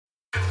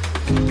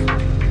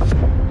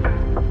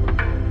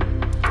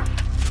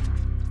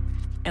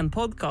En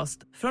podcast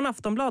från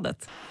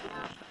Aftonbladet.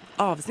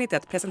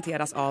 Avsnittet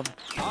presenteras av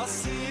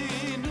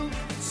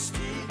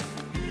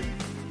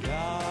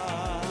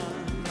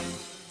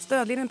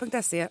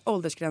Stödlinjen.se,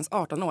 åldersgräns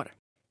 18 år.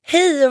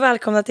 Hej och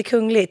välkomna till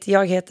Kungligt.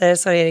 Jag heter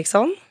Sara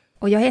Ericsson.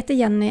 Och jag heter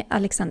Jenny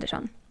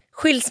Alexandersson.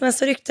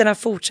 Skilsmässoryktena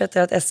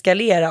fortsätter att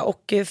eskalera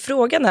och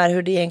frågan är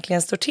hur det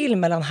egentligen står till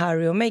mellan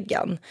Harry och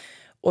Meghan.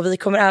 Och vi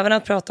kommer även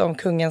att prata om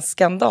kungens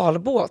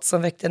skandalbåt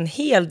som väckte en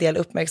hel del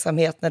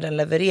uppmärksamhet när den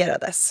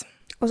levererades.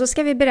 Och så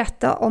ska vi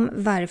berätta om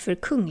varför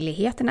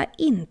kungligheterna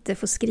inte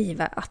får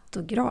skriva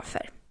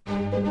autografer.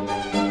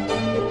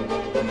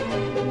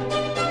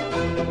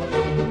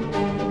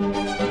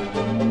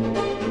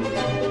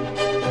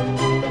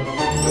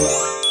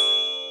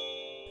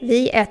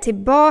 Vi är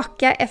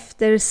tillbaka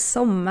efter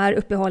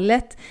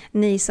sommaruppehållet.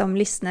 Ni som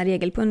lyssnar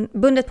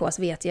regelbundet på oss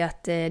vet ju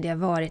att det har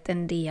varit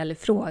en del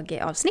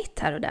frågeavsnitt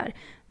här och där.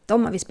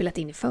 De har vi spelat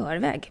in i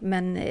förväg,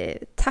 men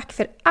tack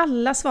för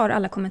alla svar och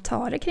alla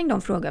kommentarer kring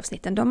de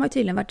frågeavsnitten. De har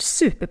tydligen varit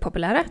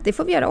superpopulära. Det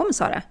får vi göra om,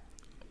 Sara.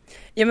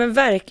 Ja men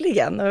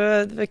verkligen.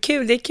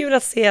 Det är kul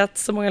att se att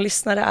så många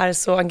lyssnare är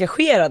så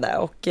engagerade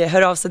och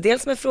hör av sig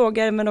dels med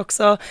frågor men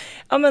också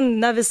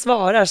när vi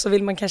svarar så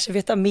vill man kanske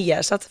veta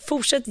mer. Så att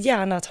fortsätt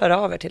gärna att höra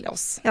av er till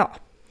oss. Ja,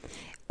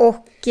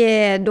 och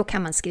då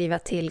kan man skriva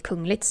till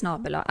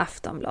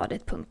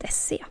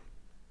kungligt@aftonbladet.se.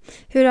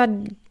 Hur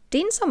har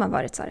din sommar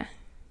varit, Sara?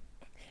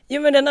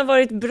 Jo men den har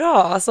varit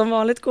bra. Som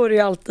vanligt går det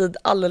ju alltid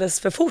alldeles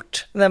för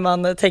fort när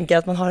man tänker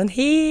att man har en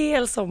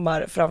hel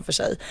sommar framför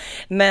sig.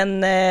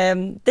 Men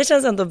det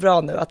känns ändå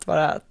bra nu att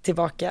vara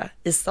tillbaka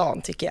i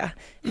stan tycker jag.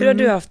 Hur har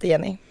du haft det,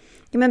 Jenny?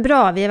 Jo men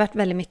bra, vi har varit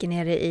väldigt mycket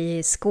nere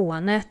i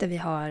Skåne där vi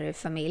har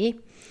familj.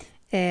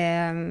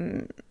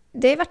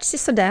 Det har varit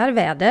sådär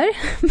väder.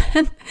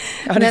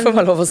 Ja det får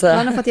man lov att säga.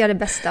 Man har fått göra det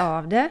bästa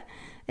av det.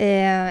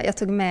 Jag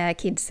tog med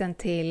kidsen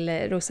till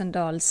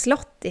Rosendals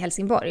slott i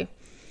Helsingborg.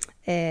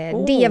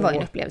 Det var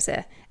en upplevelse.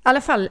 I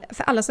alla fall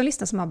för alla som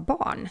lyssnar som har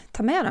barn.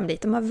 Ta med dem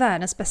dit. De har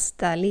världens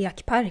bästa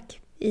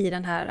lekpark i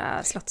den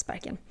här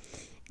slottsparken.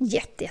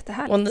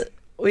 Jättehärligt.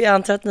 Och jag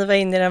antar att ni var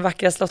inne i den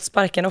vackra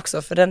slottsparken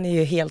också. För den är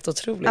ju helt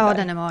otrolig. Ja, där.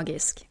 Den är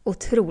magisk.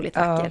 Otroligt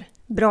vacker.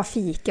 Bra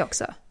fika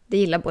också. Det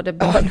gillar både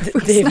barn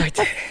och vuxna.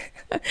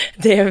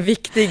 Det är en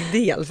viktig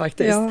del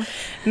faktiskt. Ja.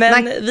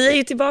 Men vi är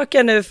ju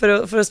tillbaka nu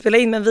för att spela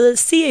in. Men vi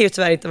ser ju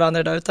tyvärr inte varandra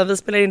idag. Utan vi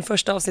spelar in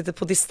första avsnittet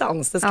på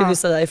distans. Det ska vi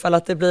säga ifall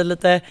att det blir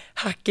lite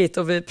hackigt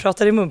och vi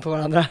pratar i mun på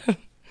varandra.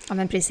 Ja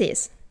men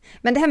precis.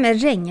 Men det här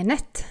med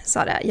regnet,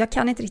 Sara, jag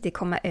kan inte riktigt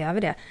komma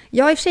över det.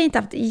 Jag har i och för sig inte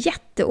haft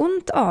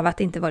jätteont av att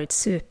det inte varit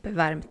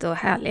supervarmt och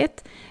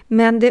härligt.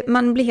 Men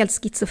man blir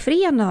helt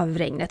schizofren av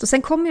regnet. Och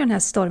sen kommer ju den här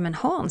stormen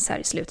Hans här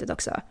i slutet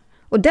också.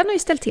 Och den har ju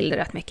ställt till det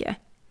rätt mycket.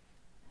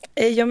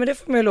 Ja men det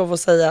får man ju lov att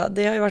säga.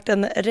 Det har ju varit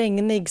en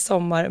regnig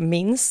sommar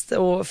minst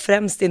och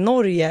främst i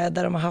Norge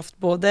där de har haft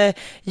både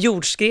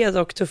jordskred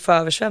och tuffa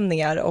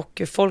översvämningar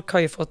och folk har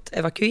ju fått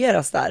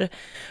evakueras där.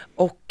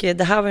 Och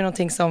det här var ju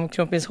någonting som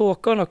kronprins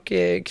Håkon och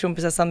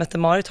kronprinsessan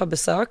Mette-Marit har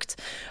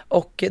besökt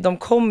och de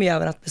kommer ju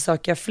även att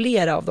besöka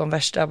flera av de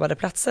värst drabbade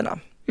platserna.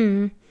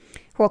 Mm.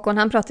 Håkon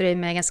han pratade ju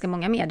med ganska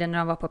många medier när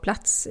de var på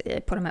plats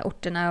på de här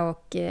orterna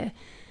och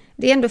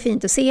det är ändå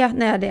fint att se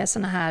när det är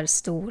såna här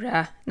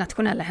stora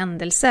nationella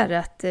händelser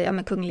att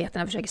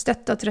kungligheterna försöker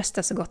stötta och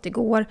trösta så gott det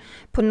går.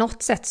 På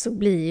något sätt så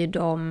blir ju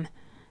de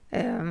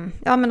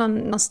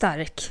någon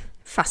stark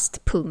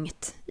fast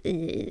punkt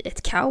i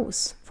ett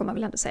kaos får man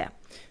väl ändå säga.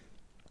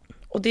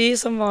 Och det är ju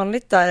som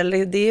vanligt där,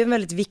 eller det är en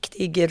väldigt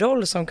viktig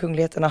roll som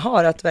kungligheterna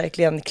har att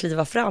verkligen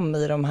kliva fram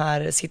i de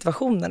här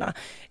situationerna.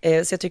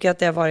 Så jag tycker att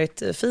det har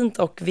varit fint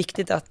och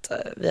viktigt att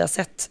vi har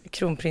sett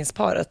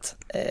kronprinsparet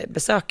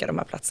besöka de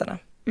här platserna.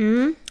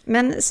 Mm.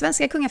 Men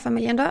svenska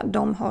kungafamiljen då,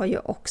 de har ju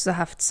också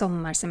haft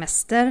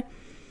sommarsemester.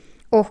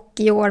 Och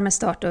i år med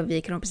start av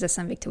vid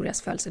kronprinsessan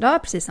Victorias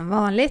födelsedag, precis som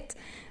vanligt,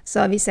 så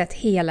har vi sett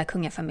hela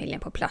kungafamiljen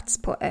på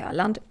plats på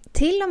Öland.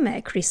 Till och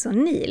med Chris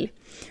O'Neill.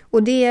 Och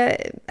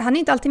han är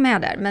inte alltid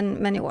med där,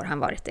 men i år har han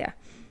varit det.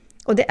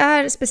 Och det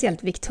är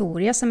speciellt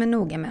Victoria som är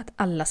noga med att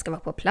alla ska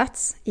vara på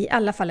plats. I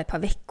alla fall ett par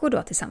veckor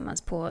då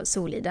tillsammans på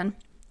Soliden.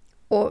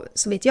 Och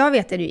så vitt jag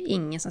vet är det ju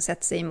ingen som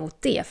sätter sig emot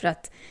det. För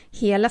att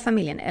hela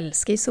familjen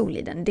älskar ju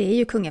Soliden. Det är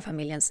ju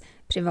kungafamiljens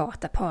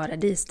privata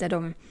paradis där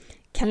de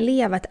kan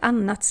leva ett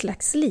annat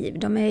slags liv.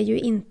 De är ju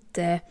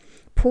inte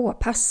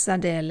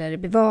påpassade eller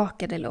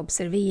bevakade eller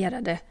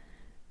observerade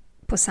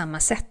på samma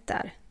sätt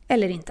där.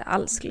 Eller inte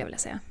alls skulle jag vilja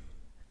säga.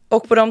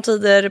 Och på de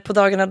tider på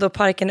dagarna då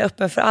parken är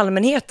öppen för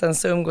allmänheten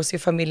så umgås ju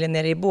familjen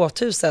nere i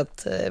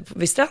båthuset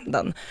vid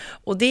stranden.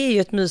 Och det är ju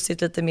ett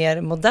mysigt lite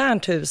mer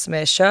modernt hus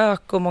med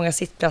kök och många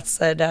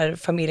sittplatser där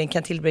familjen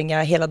kan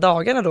tillbringa hela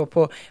dagarna då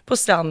på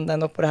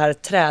stranden och på det här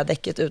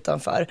trädäcket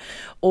utanför.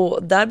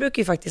 Och där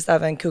brukar ju faktiskt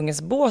även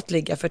kungens båt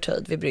ligga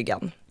förtöjd vid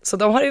bryggan. Så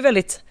de har ju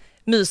väldigt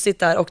mysigt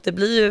där och det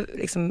blir ju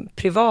liksom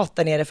privat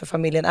där nere för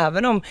familjen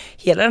även om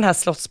hela den här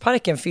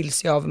slottsparken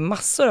fylls ju av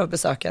massor av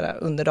besökare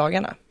under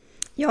dagarna.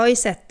 Jag har ju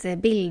sett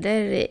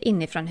bilder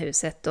inifrån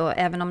huset och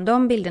även om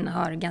de bilderna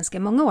har ganska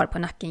många år på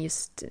nacken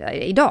just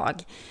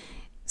idag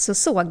så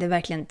såg det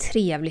verkligen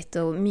trevligt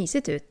och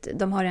mysigt ut.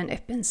 De har en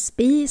öppen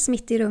spis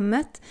mitt i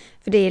rummet.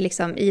 För det är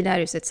liksom, i det här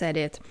huset så är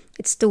det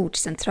ett stort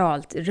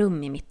centralt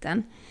rum i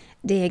mitten.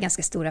 Det är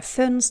ganska stora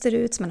fönster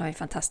ut, så man har en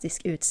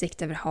fantastisk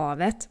utsikt över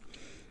havet.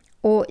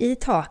 Och i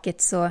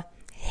taket så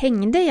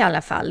hängde i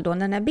alla fall då när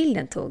den här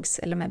bilden togs,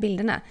 eller de här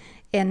bilderna,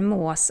 en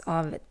mås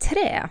av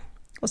trä.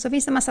 Och så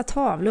finns det en massa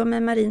tavlor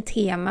med marint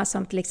tema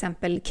som till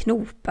exempel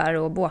knopar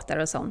och båtar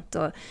och sånt.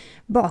 Och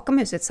bakom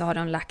huset så har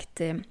de lagt,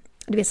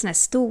 du vet, såna här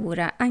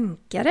stora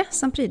ankare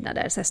som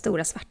prydnader, så här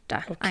stora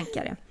svarta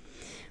ankare.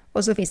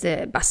 Och så finns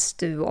det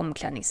bastu och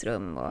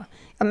omklädningsrum och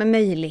men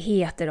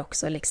möjligheter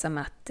också liksom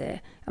att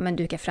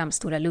duka fram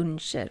stora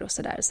luncher och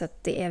sådär. Så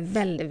att det är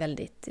väldigt,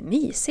 väldigt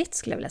mysigt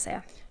skulle jag vilja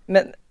säga.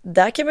 Men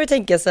där kan man ju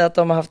tänka sig att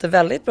de har haft det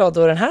väldigt bra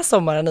då den här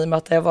sommaren, i och med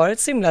att det har varit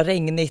så himla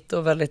regnigt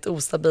och väldigt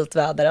ostabilt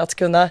väder.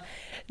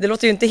 Det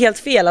låter ju inte helt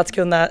fel att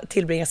kunna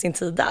tillbringa sin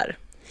tid där.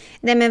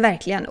 Nej men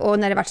verkligen, och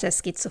när det varit så här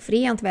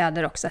schizofrent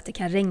väder också, att det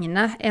kan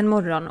regna en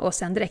morgon och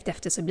sen direkt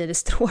efter så blir det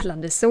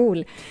strålande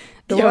sol.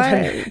 Då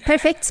är det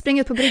perfekt,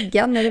 springa ut på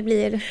bryggan när det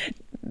blir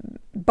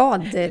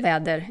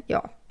badväder,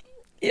 ja.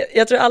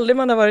 Jag tror aldrig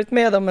man har varit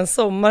med om en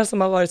sommar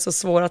som har varit så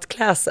svår att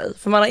klä sig.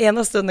 För man har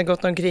ena stunden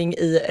gått omkring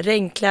i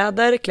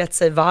regnkläder, klätt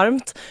sig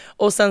varmt.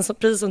 Och sen,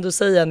 precis som du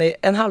säger,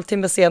 en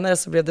halvtimme senare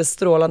så blev det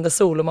strålande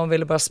sol och man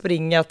ville bara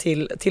springa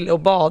till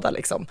att bada.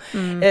 Liksom.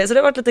 Så det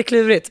har varit lite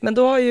klurigt. Men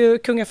då har ju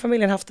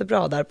kungafamiljen haft det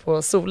bra där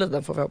på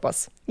Soliden, får vi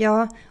hoppas.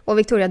 Ja, och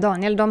Victoria och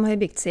Daniel, de har ju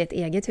byggt sig ett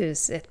eget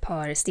hus ett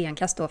par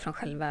stenkast då från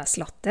själva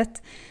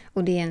slottet.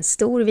 Och det är en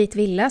stor vit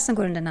villa som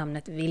går under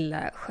namnet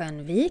Villa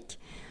Skönvik.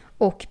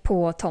 Och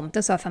på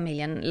tomten så har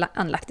familjen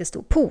anlagt en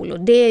stor pool. Och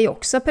det är ju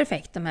också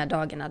perfekt de här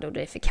dagarna då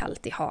det är för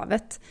kallt i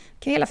havet.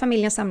 Kan hela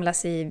familjen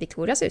samlas i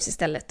Victorias hus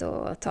istället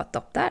och ta ett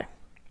dopp där.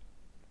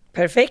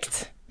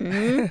 Perfekt.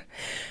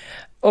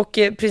 Och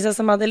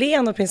prinsessa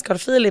Madeleine och prins Carl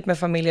Philip med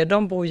familjer,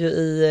 de bor ju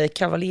i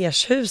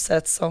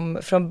kavaljershuset som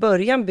från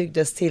början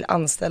byggdes till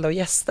anställda och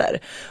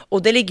gäster.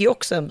 Och det ligger ju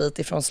också en bit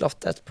ifrån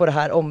slottet på det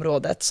här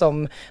området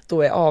som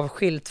då är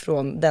avskilt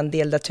från den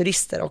del där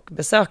turister och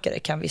besökare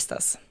kan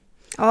vistas.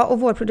 Ja, och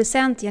vår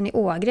producent Jenny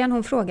Ågren,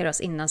 hon frågar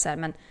oss innan så här,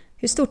 men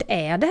hur stort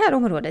är det här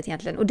området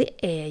egentligen? Och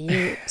det är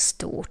ju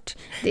stort.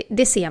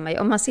 Det ser man ju.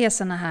 Om man ser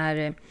såna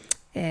här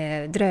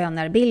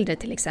drönarbilder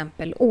till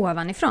exempel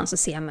ovanifrån så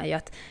ser man ju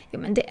att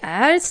men det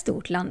är ett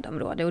stort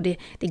landområde och det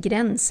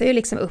gränsar ju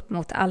liksom upp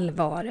mot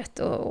Alvaret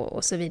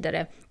och så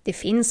vidare. Det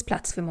finns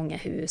plats för många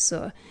hus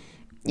och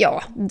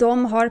ja,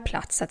 de har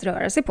plats att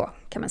röra sig på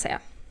kan man säga.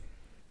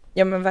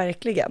 Ja men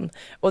verkligen.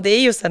 Och det är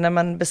ju så när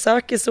man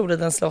besöker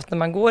Solidens slott, när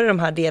man går i de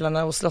här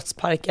delarna och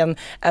slottsparken,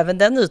 även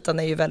den ytan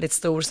är ju väldigt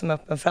stor som är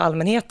öppen för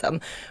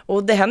allmänheten.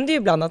 Och det händer ju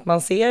ibland att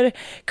man ser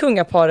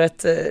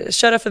kungaparet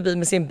köra förbi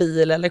med sin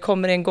bil eller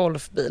kommer i en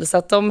golfbil. Så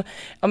att de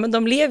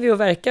lever ju och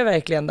verkar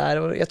verkligen där,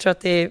 och jag tror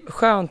att det är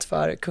skönt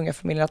för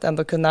kungafamiljen att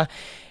ändå kunna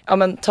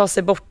ta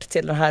sig bort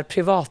till den här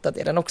privata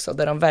delen också,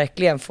 där de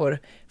verkligen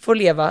får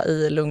leva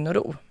i lugn och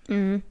ro.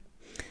 Mm.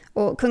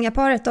 Och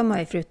kungaparet, de har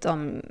ju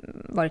förutom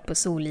varit på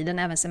Soliden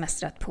även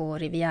semestrat på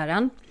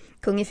Rivieran.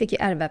 Kungen fick ju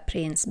ärva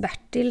prins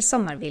Bertils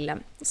sommarvilla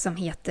som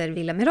heter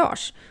Villa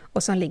Mirage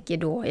och som ligger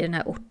då i den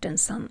här orten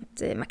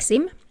Sant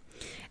Maxim.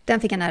 Den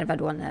fick han ärva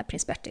då när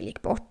prins Bertil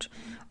gick bort.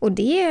 Och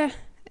det,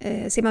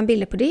 ser man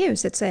bilder på det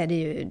huset så är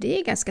det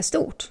är ganska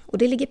stort. Och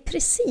det ligger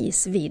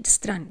precis vid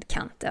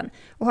strandkanten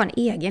och har en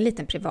egen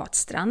liten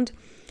privatstrand.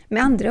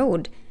 Med andra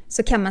ord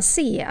så kan man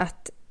se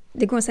att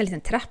det går en sån här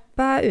liten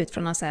trappa ut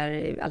från någon så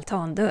här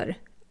altandörr.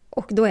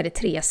 Och då är det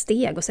 3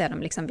 steg och så är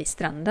de liksom vid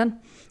stranden.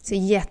 Så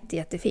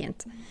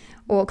jättefint.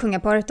 Och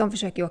kungaparet, de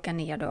försöker åka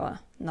ner då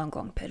någon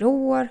gång per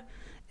år.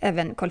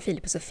 Även Carl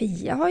Philip och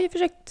Sofia har ju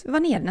försökt vara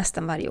ner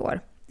nästan varje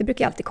år. Det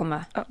brukar alltid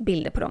komma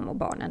bilder på dem och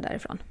barnen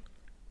därifrån.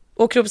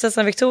 Och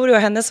kronprinsessan Victoria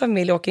och hennes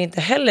familj åker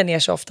inte heller ner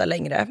så ofta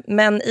längre.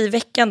 Men i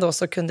veckan då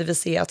så kunde vi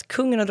se att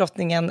kungen och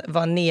drottningen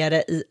var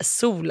nere i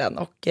solen.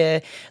 Och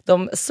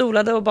de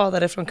solade och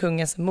badade från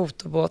kungens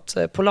motorbåt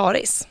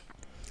Polaris.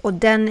 Och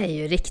den är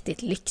ju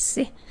riktigt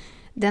lyxig.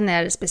 Den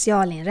är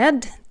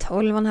specialinredd,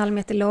 12,5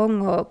 meter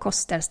lång och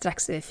kostar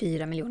strax över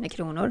 4 miljoner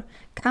kronor.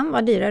 Kan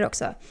vara dyrare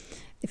också.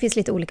 Det finns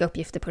lite olika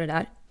uppgifter på det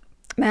där.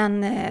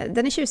 Men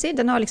den är tjusig,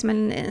 den har liksom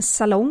en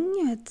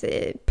salong, ett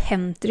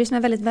pentry som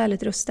är väldigt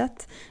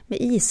välutrustat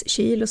med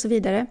iskyl och så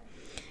vidare.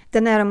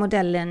 Den är av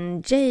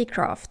modellen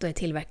J-Craft och är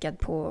tillverkad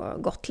på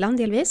Gotland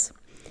delvis.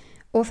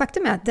 Och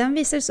faktum är att den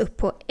visades upp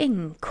på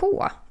NK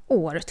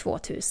år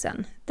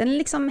 2000. Den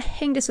liksom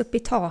hängdes upp i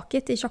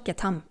taket i tjocka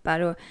tampar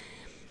och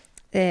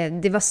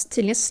det var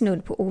tydligen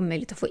snudd på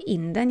omöjligt att få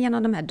in den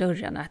genom de här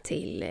dörrarna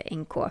till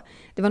NK.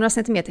 Det var några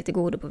centimeter till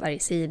godo på varje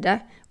sida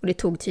och det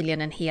tog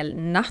tydligen en hel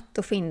natt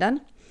att få in den.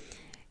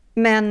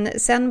 Men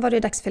sen var det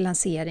dags för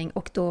lansering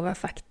och då var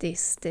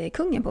faktiskt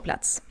kungen på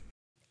plats.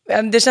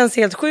 Det känns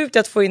helt sjukt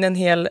att få in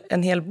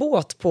en hel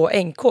båt på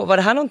NK. Var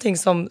det här någonting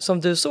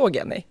som du såg,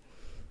 Jenny?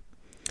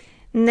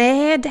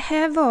 Nej, det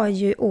här var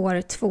ju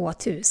år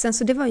 2000,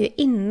 så det var ju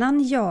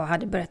innan jag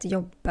hade börjat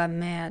jobba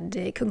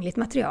med kungligt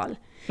material.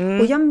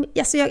 Och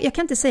jag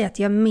kan inte säga att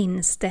jag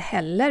minns det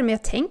heller, men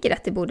jag tänker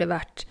att det borde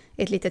varit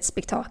ett litet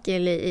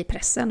spektakel i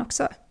pressen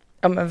också.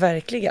 Ja, men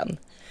verkligen.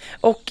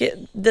 Och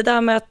det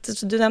där med att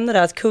du nämnde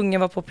där att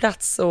kungen var på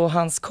plats och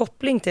hans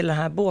koppling till den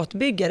här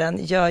båtbyggaren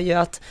gör ju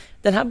att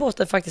den här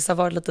båten faktiskt har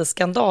varit lite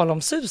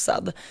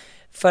skandalomsusad.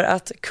 För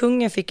att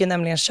kungen fick ju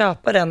nämligen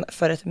köpa den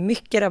för ett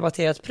mycket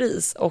rabatterat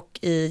pris och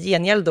i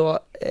gengäld då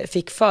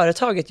fick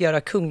företaget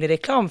göra kunglig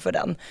reklam för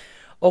den.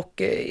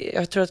 Och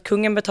jag tror att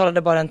kungen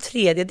betalade bara en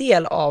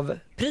tredjedel av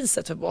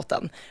priset för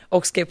båten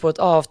och skrev på ett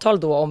avtal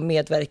då om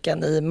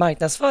medverkan i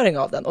marknadsföring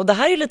av den. Och det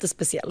här är ju lite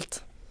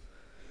speciellt.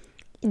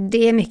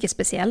 Det är mycket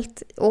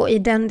speciellt, och i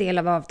den del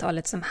av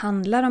avtalet som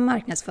handlar om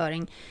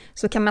marknadsföring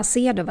så kan man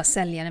se då vad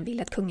säljaren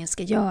vill att kungen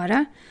ska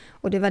göra.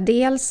 Och det var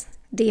dels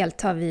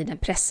delta vid en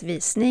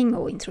pressvisning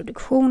och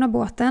introduktion av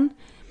båten.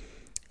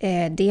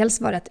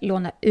 Dels var det att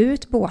låna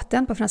ut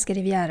båten på franska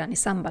rivieran i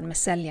samband med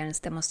säljarens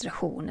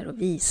demonstrationer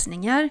och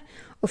visningar.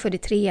 Och för det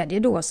tredje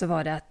då så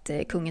var det att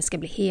kungen ska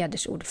bli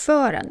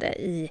hedersordförande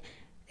i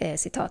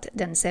citat,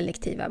 den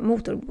selektiva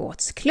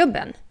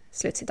motorbåtsklubben,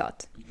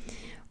 slutcitat.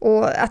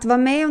 Och att vara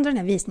med under den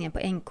här visningen på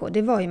NK,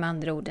 det var ju med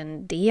andra ord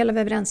en del av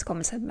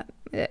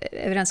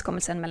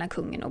överenskommelsen mellan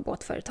kungen och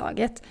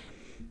båtföretaget.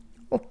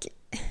 Och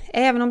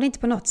även om det inte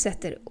på något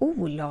sätt är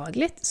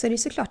olagligt så är det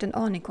såklart en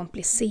aning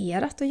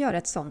komplicerat att göra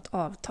ett sådant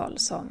avtal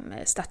som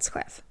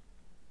statschef.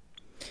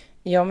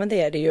 Ja, men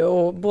det är det ju.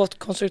 Och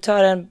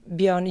båtkonstruktören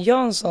Björn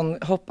Jansson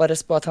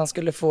hoppades på att han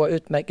skulle få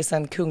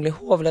utmärkelsen kunglig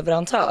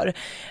hovleverantör.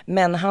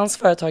 Men hans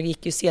företag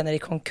gick ju senare i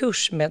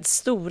konkurs med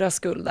stora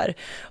skulder.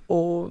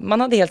 Och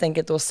man hade helt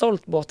enkelt då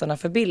sålt båtarna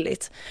för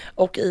billigt.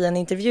 Och i en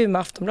intervju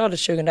med Aftonbladet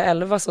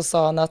 2011 så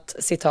sa han att,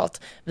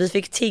 citat, vi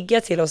fick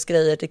tigga till oss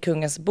grejer till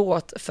kungens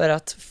båt för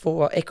att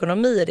få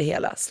ekonomi i det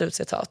hela,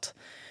 slutcitat.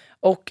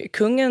 Och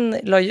kungen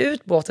la ju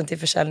ut båten till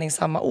försäljning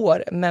samma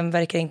år men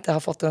verkar inte ha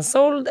fått den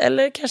såld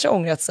eller kanske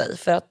ångrat sig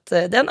för att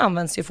den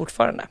används ju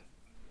fortfarande.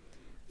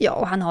 Ja,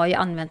 och han har ju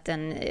använt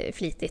den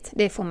flitigt,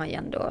 det får man ju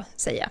ändå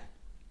säga.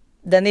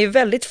 Den är ju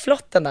väldigt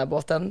flott den där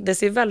båten. Det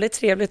ser väldigt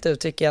trevligt ut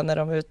tycker jag när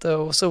de är ute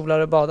och solar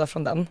och badar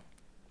från den.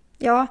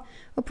 Ja,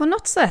 och på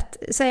något sätt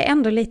så är jag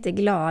ändå lite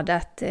glad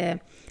att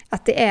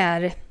det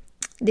är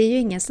ju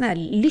ingen sån här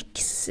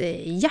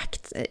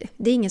lyxjakt.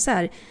 Det är ingen så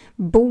här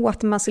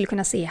båt man skulle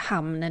kunna se i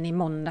hamnen i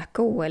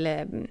Monaco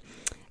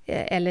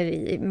eller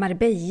i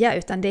Marbella,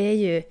 utan det är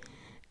ju,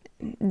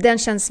 den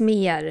känns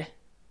mer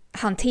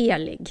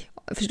hanterlig.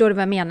 Förstår du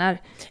vad jag menar?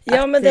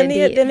 Ja, men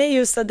den är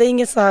ju så, det är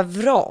inget så här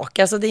vrak,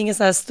 alltså det är inget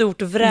så här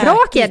stort vräkigt.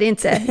 Vrak är det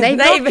inte. Nej,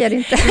 vrak är det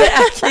inte.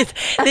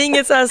 Det är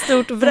inget så här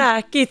stort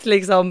vräkigt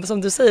liksom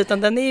som du säger,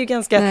 utan den är ju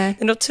ganska,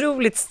 den är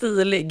otroligt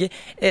stilig,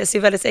 ser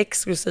väldigt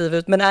exklusiv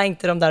ut, men är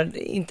inte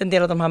en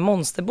del av de här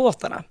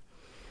monsterbåtarna.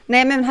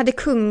 Nej, men hade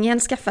kungen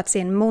skaffat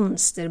sig en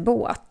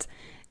monsterbåt,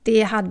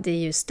 det hade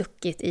ju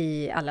stuckit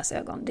i allas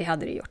ögon. Det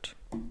hade det gjort.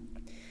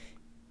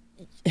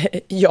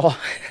 Ja.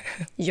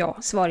 Ja,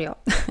 svar ja.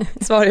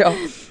 Svar ja.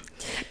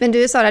 Men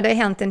du Sara, det har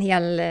hänt en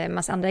hel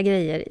massa andra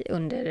grejer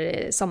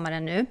under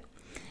sommaren nu.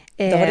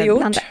 Det har det gjort.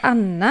 Bland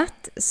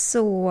annat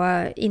så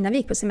innan vi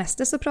gick på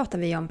semester så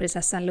pratade vi om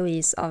prinsessan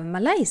Louise av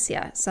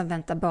Malaysia som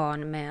väntar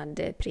barn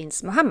med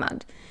prins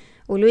Mohammed.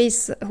 Och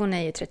Louise, hon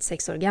är ju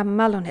 36 år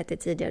gammal, hon hette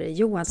tidigare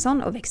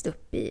Johansson och växte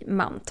upp i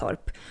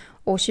Mantorp.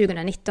 Och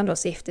 2019 då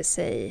så gifte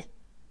sig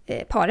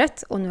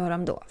paret och nu har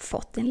de då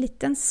fått en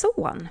liten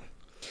son.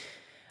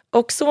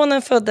 Och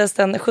sonen föddes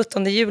den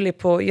 17 juli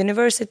på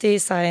University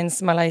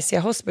Science Malaysia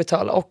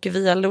Hospital och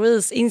via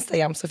Louise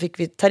Instagram så fick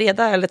vi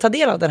ta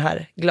del av den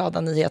här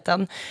glada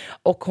nyheten.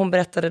 Och hon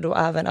berättade då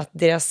även att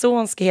deras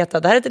son ska heta,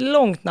 det här är ett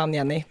långt namn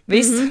Jenny,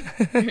 visst?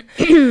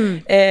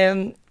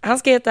 Han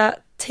ska heta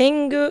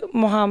Tengu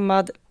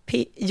Mohammed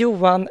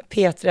Johan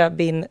Petra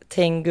bin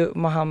Tengu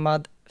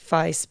Mohammed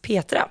Faiz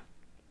Petra.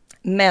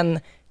 Men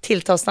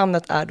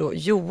tilltalsnamnet är då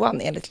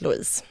Johan enligt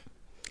Louise.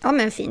 Ja,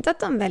 men fint att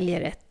de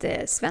väljer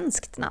ett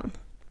svenskt namn.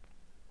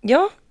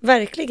 Ja,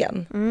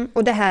 verkligen.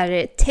 Och det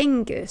här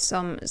Tengu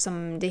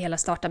som det hela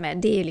startar med,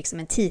 det är liksom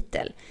en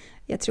titel.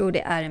 Jag tror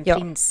det är en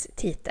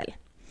prinstitel.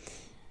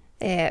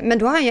 Men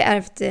då har han ju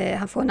ärvt,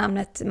 han får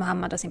namnet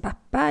Mohammed av sin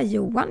pappa,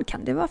 Johan.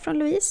 Kan det vara från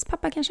Louise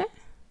pappa kanske?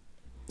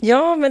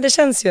 Ja, men det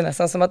känns ju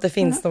nästan som att det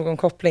finns någon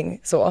koppling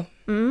så.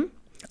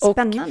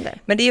 Spännande.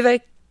 Men det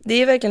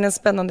är verkligen en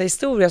spännande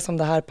historia som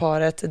det här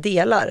paret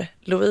delar.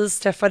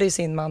 Louise träffade ju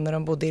sin man när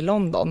de bodde i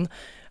London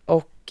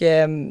och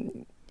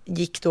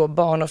gick då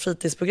barn- och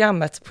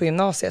fritidsprogrammet på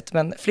gymnasiet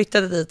men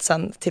flyttade dit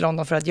sen till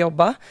London för att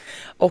jobba.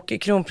 Och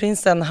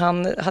kronprinsen,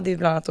 han hade ju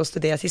bland annat då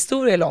studerat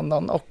historia i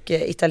London och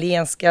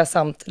italienska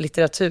samt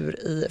litteratur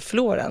i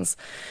Florens.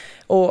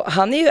 Och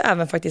han är ju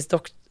även faktiskt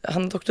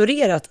han har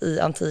doktorerat i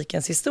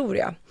antikens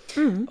historia.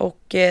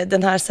 Och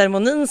den här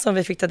ceremonin som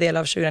vi fick ta del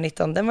av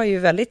 2019, den var ju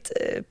väldigt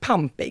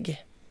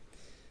pampig.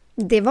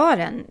 Det var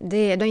den.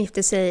 De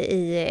gifte sig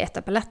i ett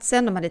av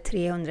palatsen, de hade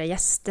 300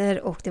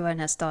 gäster och det var den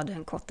här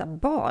staden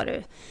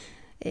Cotabaru.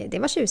 Det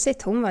var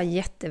tjusigt. Hon var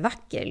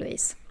jättevacker,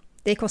 Louise.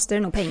 Det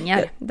kostade nog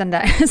pengar, den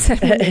där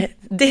ceremonin.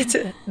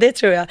 Det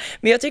tror jag.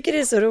 Men jag tycker det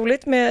är så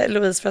roligt med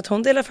Louise för att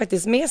hon delar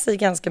faktiskt med sig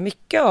ganska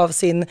mycket av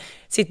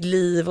sitt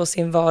liv och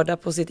sin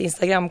vardag på sitt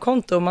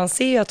Instagramkonto. Och man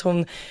ser ju att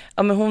hon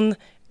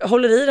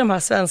håller i de här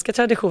svenska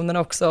traditionerna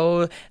också.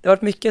 Och det har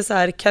varit mycket så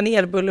här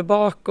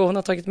kanelbullebak och hon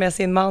har tagit med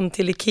sin man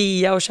till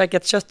Ikea och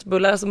käkat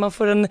köttbullar. Alltså man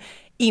får en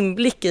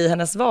inblick i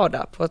hennes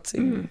vardag på ett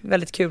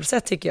väldigt kul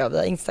sätt tycker jag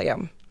via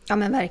Instagram. Ja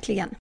men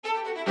verkligen.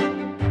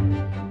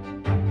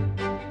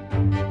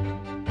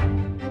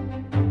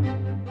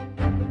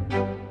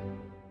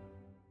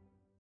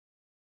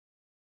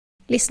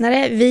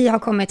 Lyssnare, vi har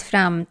kommit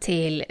fram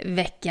till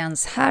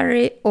veckans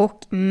Harry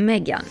och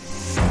Meghan.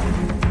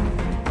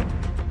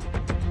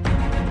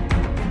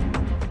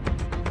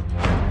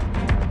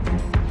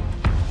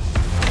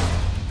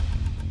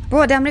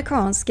 Både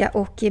amerikanska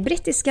och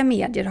brittiska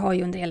medier har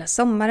ju under hela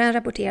sommaren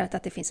rapporterat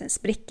att det finns en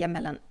spricka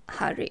mellan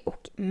Harry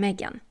och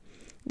Meghan.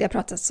 Det har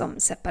pratats om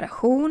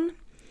separation.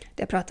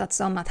 Det har pratats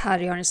om att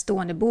Harry har en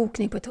stående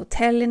bokning på ett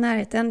hotell i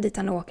närheten dit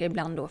han åker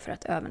ibland då för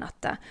att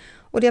övernatta.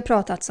 Och det har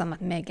pratats om att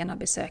Meghan har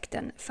besökt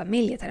en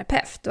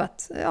familjeterapeut och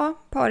att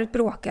paret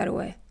bråkar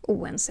och är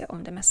oense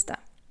om det mesta.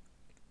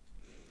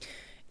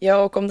 Ja,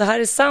 och om det här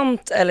är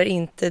sant eller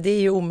inte, det är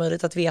ju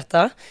omöjligt att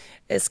veta.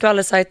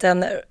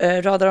 Skvallersajten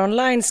Radar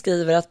Online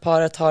skriver att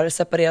paret har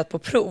separerat på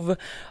prov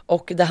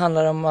och det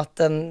handlar om att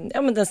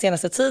den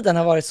senaste tiden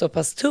har varit så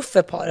pass tuff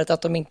för paret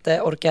att de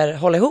inte orkar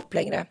hålla ihop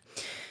längre.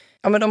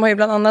 Ja, men de har ju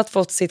bland annat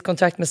fått sitt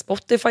kontrakt med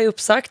Spotify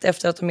uppsagt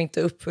efter att de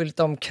inte uppfyllt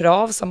de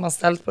krav som man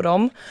ställt på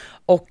dem.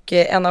 Och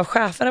en av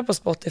cheferna på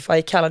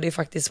Spotify kallade ju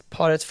faktiskt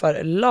paret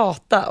för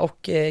lata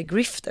och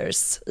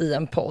grifters i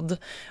en podd.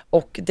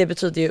 Och det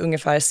betyder ju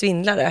ungefär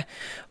svindlare.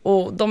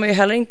 Och de har ju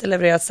heller inte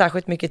levererat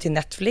särskilt mycket till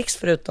Netflix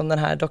förutom den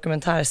här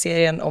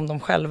dokumentärserien om dem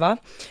själva.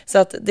 Så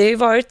att det har ju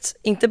varit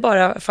inte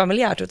bara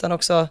familjärt utan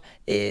också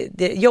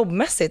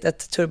jobbmässigt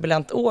ett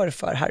turbulent år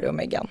för Harry och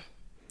Meghan.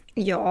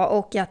 Ja,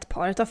 och att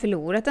paret har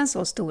förlorat en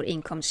så stor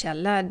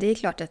inkomstkälla, det är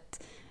klart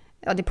att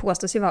det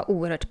påstås ju vara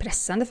oerhört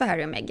pressande för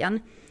Harry och Meghan.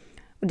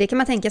 Och det kan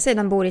man tänka sig,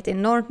 de bor i ett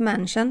enormt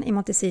mansion i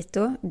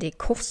Montecito. Det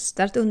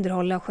kostar att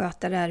underhålla och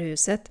sköta det här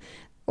huset.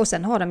 Och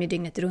sen har de ju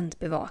dygnet runt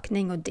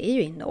bevakning och det är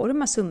ju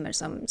enorma summor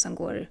som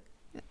går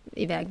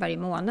iväg varje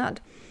månad.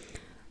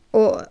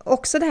 Och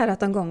också det här att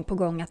de gång på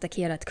gång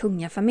attackerat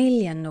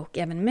kungafamiljen och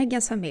även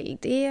Meghans familj,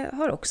 det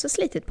har också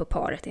slitit på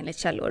paret enligt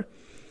källor.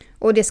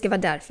 Och det ska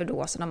vara därför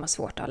då som de har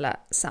svårt att hålla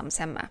sams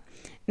hemma.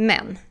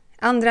 Men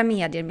andra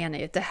medier menar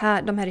ju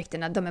att de här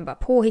ryktena, de är bara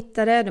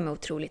påhittade, de är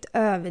otroligt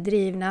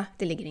överdrivna,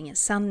 det ligger ingen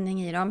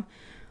sanning i dem.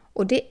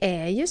 Och det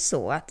är ju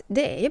så att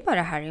det är ju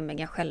bara Harry och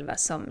Meghan själva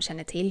som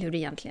känner till hur det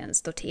egentligen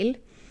står till.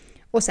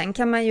 Och sen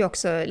kan man ju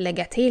också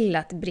lägga till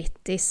att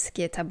brittisk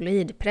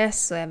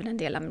tabloidpress och även en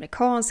del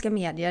amerikanska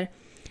medier,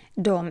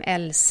 de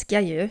älskar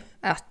ju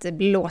att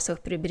blåsa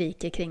upp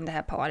rubriker kring det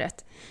här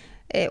paret.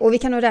 Och vi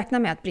kan nog räkna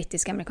med att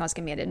brittiska och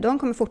amerikanska medier, de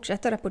kommer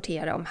fortsätta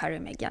rapportera om Harry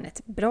och Meghan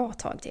ett bra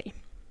tag till.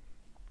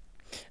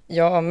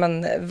 Ja,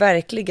 men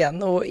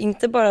verkligen. Och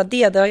inte bara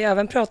det har ju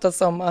även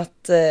pratats om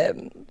att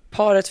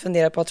paret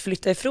funderar på att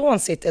flytta ifrån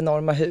sitt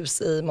enorma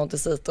hus i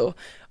Montecito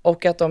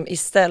och att de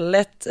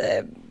istället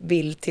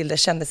vill till det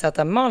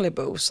kändisäta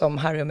Malibu som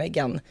Harry och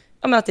Meghan,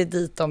 att det är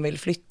dit de vill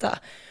flytta.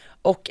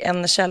 Och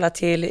en källa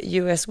till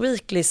US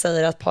Weekly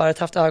säger att paret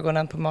haft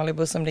ögonen på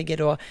Malibu som ligger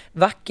då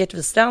vackert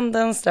vid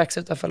stranden strax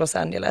utanför Los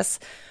Angeles.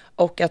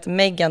 Och att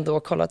Meghan då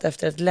kollat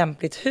efter ett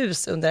lämpligt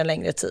hus under en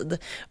längre tid.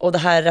 Och det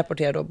här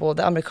rapporterar då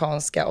både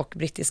amerikanska och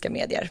brittiska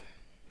medier.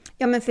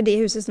 Ja, men för det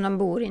huset som de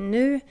bor i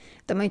nu,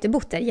 de har ju inte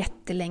bott där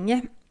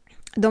jättelänge.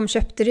 De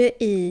köpte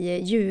det i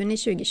juni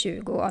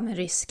 2020 av en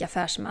rysk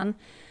affärsman.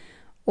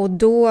 Och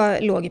då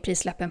låg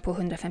prislappen på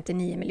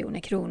 159 miljoner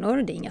kronor.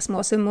 Det är inga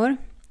små summor.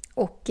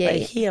 Och,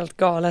 det är helt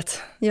galet.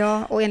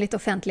 Ja, och enligt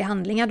offentliga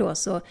handlingar då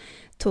så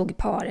tog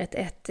paret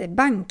ett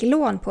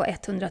banklån på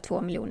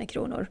 102 miljoner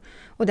kronor.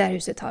 Och det här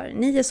huset har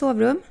 9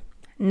 sovrum,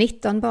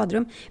 19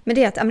 badrum. Men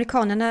det är att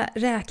amerikanerna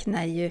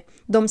räknar ju,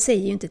 de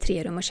säger ju inte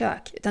 3 rum och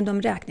kök, utan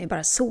de räknar ju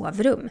bara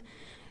sovrum.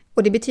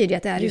 Och det betyder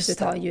att det här huset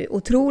har ju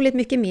otroligt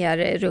mycket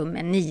mer rum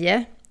än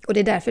 9. Och det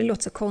är därför det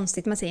låter så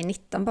konstigt, man säger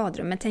 19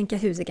 badrum. Men tänk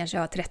att huset kanske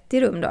har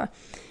 30 rum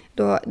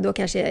då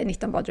kanske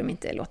 19 badrum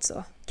inte låter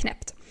så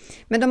knäppt.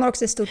 Men de har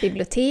också ett stort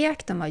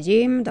bibliotek, de har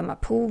gym, de har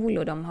pool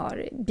och de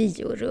har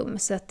biorum.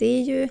 Så att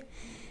det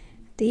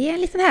är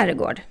en liten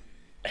herrgård.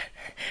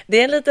 Det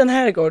är en liten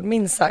herrgård,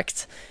 minst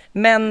sagt.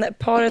 Men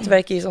paret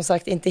verkar ju som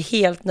sagt inte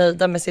helt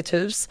nöjda med sitt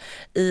hus.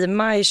 I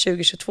maj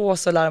 2022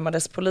 så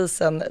larmades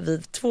polisen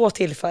vid 2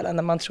 tillfällen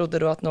när man trodde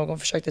då att någon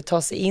försökte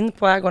ta sig in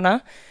på ägorna.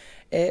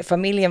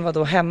 Familjen var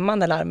då hemma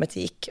när larmet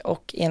gick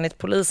och enligt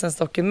polisens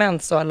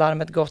dokument så har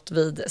larmet gått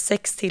vid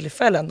 6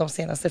 tillfällen de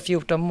senaste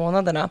 14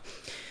 månaderna.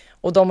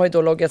 Och de har ju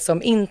då loggat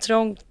som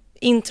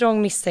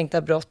intrång,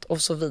 misstänkta brott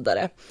och så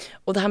vidare.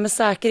 Och det här med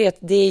säkerhet,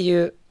 det är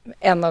ju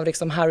en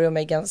av Harry och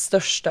Meghans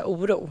största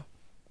oro.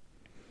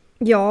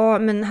 Ja,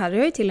 men Harry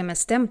har ju till och med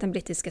stämt den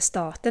brittiska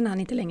staten när han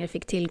inte längre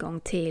fick tillgång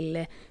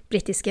till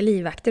brittiska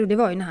livvakter, och det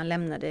var ju när han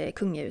lämnade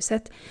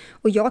kungahuset.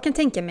 Och jag kan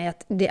tänka mig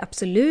att det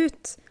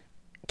absolut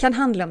kan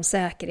handla om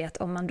säkerhet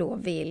om man då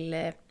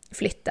vill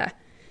flytta.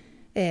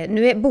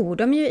 Nu bor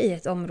de ju i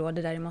ett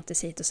område där i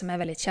Montecito som är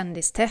väldigt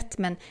kändistätt,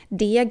 men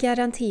det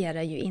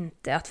garanterar ju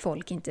inte att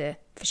folk inte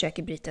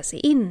försöker bryta sig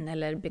in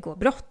eller begå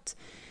brott.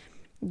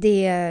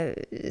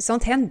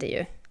 Sånt händer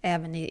ju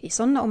även i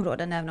sådana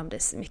områden, även om det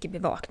är mycket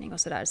bevakning och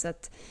sådär. Så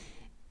att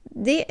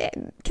det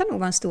kan nog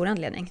vara en stor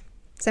anledning.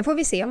 Sen får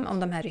vi se om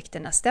de här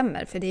ryktena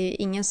stämmer, för det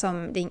är ingen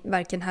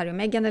varken Harry och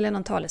Meghan eller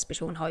någon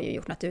talesperson har ju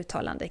gjort något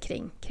uttalande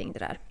kring det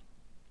där.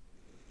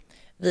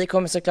 Vi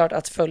kommer såklart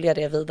att följa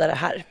det vidare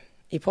här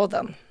i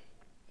podden.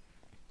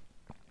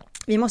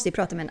 Vi måste ju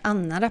prata med en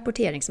annan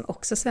rapportering som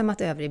också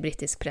svämmat över i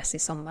brittisk press i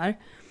sommar.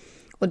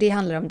 Och det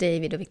handlar om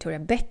David och Victoria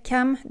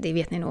Beckham, det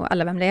vet ni nog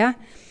alla vem det är.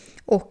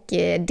 Och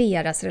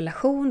deras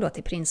relation då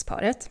till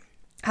prinsparet.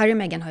 Harry och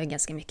Meghan har ju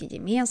ganska mycket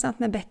gemensamt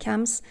med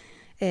Beckhams.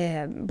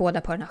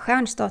 Båda paren har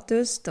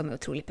stjärnstatus, de är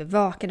otroligt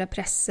bevakade av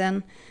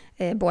pressen.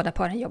 Båda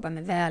paren jobbar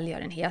med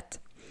välgörenhet.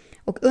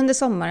 Och under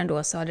sommaren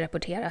då så har det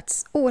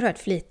rapporterats oerhört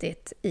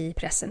flitigt i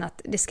pressen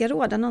att det ska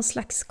råda någon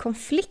slags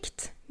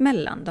konflikt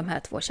mellan de här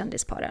två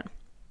kändisparen.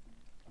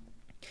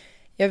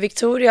 Ja,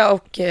 Victoria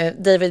och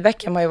David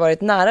Beckham har ju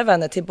varit nära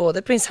vänner till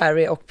både prins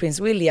Harry och prins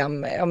William,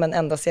 men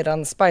ända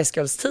sedan Spice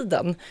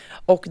Girls-tiden.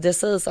 Och det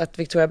sägs att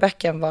Victoria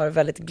Beckham var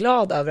väldigt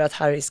glad över att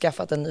Harry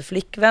skaffat en ny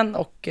flickvän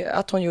och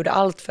att hon gjorde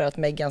allt för att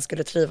Meghan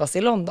skulle trivas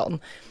i London.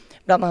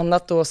 Bland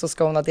annat då så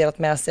ska hon ha delat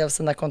med sig av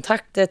sina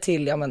kontakter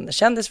till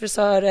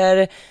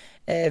kändisfrisörer,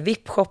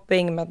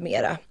 VIP-shopping med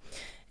mera.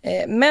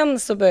 Men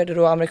så började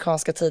då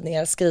amerikanska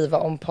tidningar skriva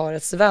om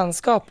parets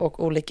vänskap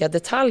och olika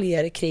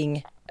detaljer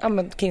kring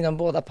de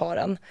båda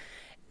paren.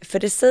 För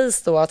det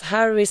sägs då att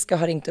Harry ska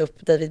ha ringt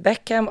upp David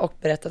Beckham och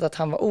berättat att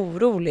han var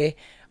orolig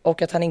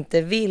och att han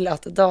inte vill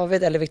att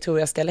David eller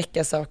Victoria ska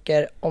läcka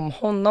saker om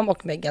honom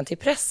och Meghan till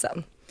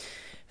pressen.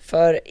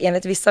 För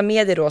enligt vissa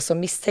medier då så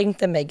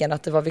misstänkte Meghan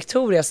att det var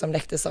Victoria som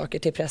läckte saker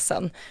till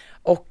pressen.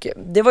 Och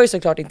det var ju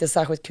såklart inte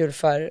särskilt kul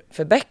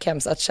för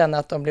Beckhams att känna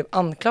att de blev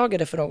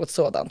anklagade för något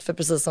sådant. För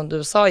precis som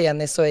du sa,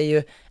 Jenny, så är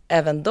ju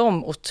även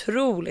de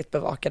otroligt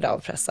bevakade av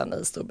pressen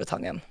i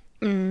Storbritannien.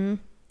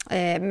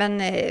 Men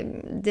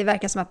det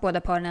verkar som att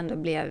båda paren ändå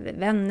blev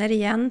vänner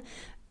igen.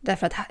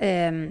 Därför att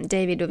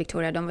David och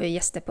Victoria, de var ju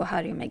gäster på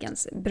Harry och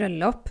Meghans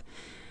bröllop.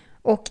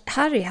 Och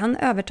Harry, han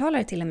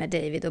övertalade till och med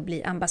David att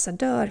bli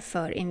ambassadör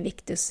för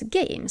Invictus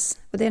Games.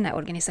 Och det är den här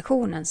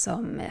organisationen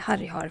som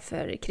Harry har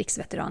för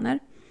krigsveteraner.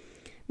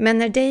 Men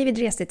när David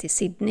reste till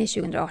Sydney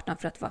 2018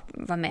 för att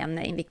vara med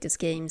när Invictus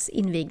Games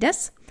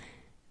invigdes,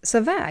 så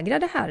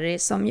vägrade Harry,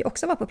 som ju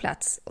också var på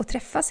plats, att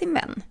träffa sin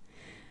vän.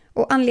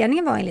 Och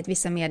anledningen var enligt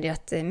vissa medier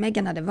att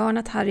Meghan hade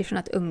varnat Harry från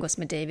att umgås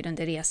med David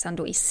under resan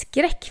då i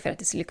skräck för att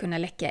det skulle kunna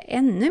läcka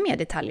ännu mer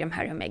detaljer om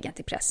Harry och Meghan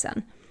till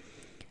pressen.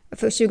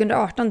 För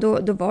 2018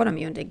 då var de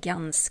ju under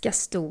ganska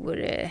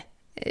stor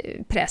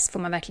press, får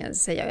man verkligen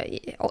säga,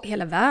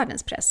 hela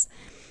världens press.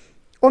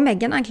 Och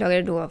Meghan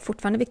anklagade då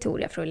fortfarande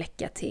Victoria för att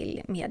läcka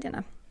till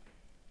medierna.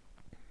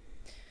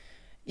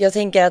 Jag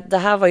tänker att det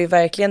här var ju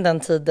verkligen den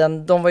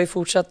tiden, de var ju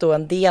fortsatt då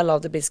en del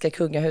av det brittiska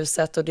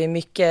kungahuset och det är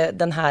mycket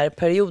den här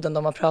perioden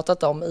de har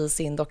pratat om i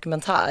sin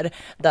dokumentär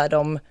där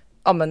de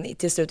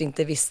till slut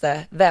inte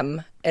visste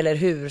vem eller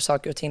hur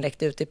saker och ting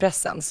läckte ut i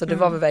pressen. Så det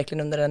var väl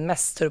verkligen under den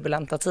mest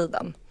turbulenta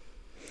tiden.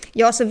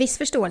 Ja, så viss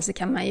förståelse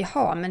kan man ju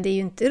ha, men det är ju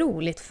inte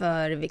roligt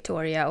för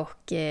Victoria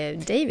och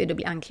David att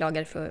bli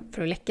anklagade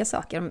för att läcka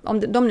saker, om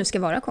de nu ska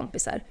vara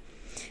kompisar.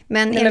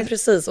 Men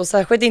precis, och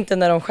särskilt inte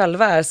när de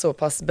själva är så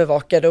pass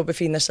bevakade och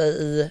befinner sig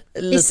i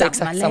lite exakt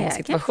samma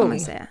situation. Man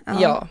säga.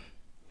 Ja,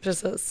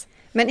 precis.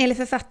 Men enligt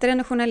författaren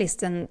och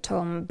journalisten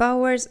Tom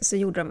Bowers så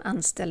gjorde de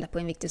anställda på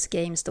Invictus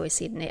Games då i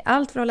Sydney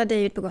allt för att hålla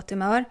David på gott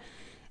humör.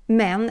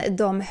 Men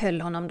de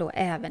höll honom då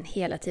även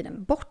hela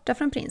tiden borta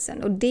från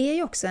prinsen. Och det är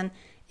ju också en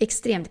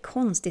extremt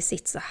konstig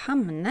sits att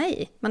hamna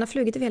i. Man har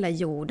flugit över hela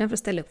jorden för att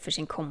ställa upp för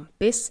sin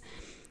kompis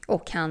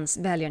och hans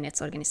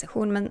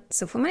välgörenhetsorganisation, men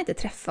så får man inte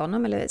träffa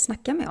honom eller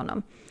snacka med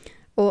honom.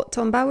 Och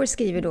Tom Bauer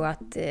skriver då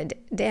att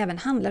det även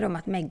handlar om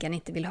att Meghan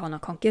inte vill ha någon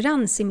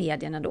konkurrens i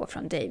medierna då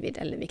från David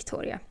eller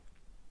Victoria.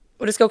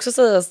 Och det ska också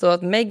sägas då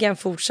att Meghan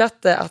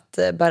fortsatte att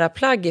bära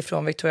plagg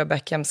ifrån Victoria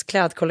Beckhams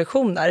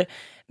klädkollektioner,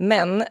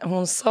 men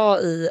hon sa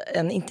i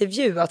en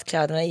intervju att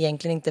kläderna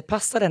egentligen inte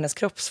passade hennes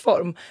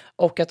kroppsform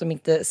och att de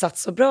inte satt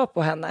så bra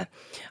på henne.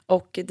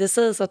 Och det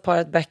sägs att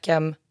paret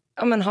Beckham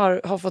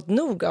har fått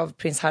nog av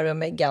prins Harry och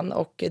Meghan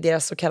och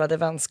deras så kallade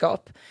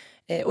vänskap.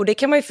 Och det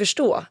kan man ju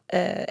förstå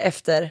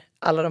efter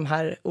alla de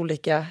här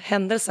olika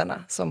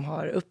händelserna som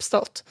har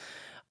uppstått.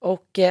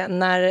 Och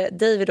när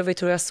David och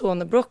Victorias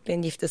son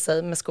Brooklyn gifte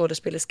sig med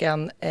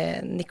skådespelerskan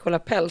Nicola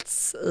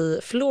Peltz i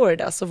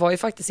Florida så var ju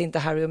faktiskt inte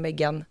Harry och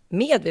Meghan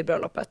med vid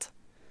bröllopet.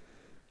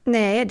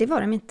 Nej, det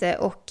var de inte.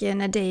 Och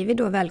när David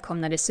då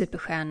välkomnade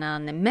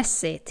superstjärnan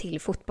Messi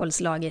till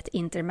fotbollslaget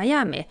Inter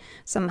Miami,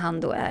 som han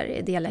då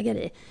är delägare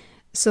i,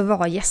 så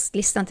var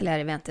gästlistan till det här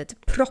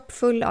eventet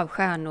proppfull av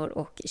stjärnor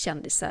och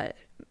kändisar.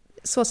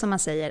 Så som man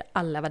säger,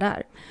 alla var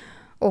där.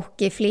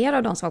 Och flera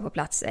av de som var på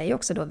plats är ju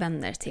också då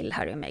vänner till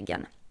Harry och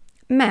Meghan.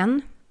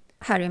 Men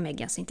Harry och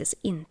Meghan syntes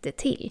inte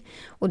till.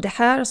 Och det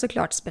här har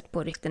såklart spett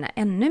på ryktena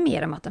ännu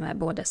mer om att de här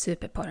båda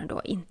superparen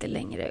då inte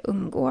längre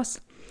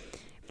umgås.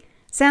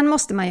 Sen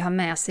måste man ju ha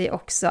med sig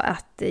också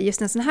att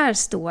just en sån här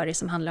story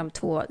som handlar om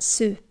 2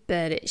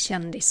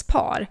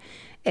 superkändispar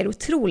är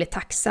otroligt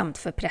tacksamt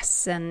för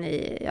pressen,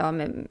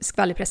 med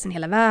skvallerpressen i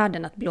hela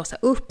världen att blåsa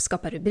upp,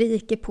 skapa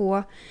rubriker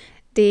på.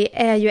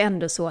 Det är ju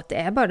ändå så att det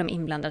är bara de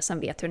inblandade som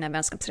vet hur den här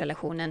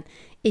vänskapsrelationen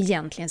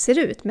egentligen ser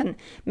ut.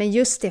 Men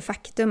just det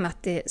faktum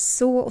att det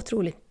så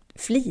otroligt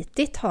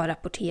flitigt har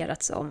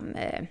rapporterats om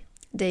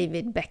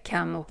David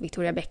Beckham och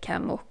Victoria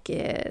Beckham och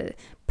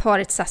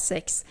paret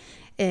Sussex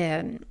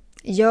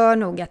gör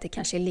nog att det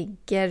kanske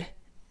ligger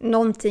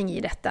någonting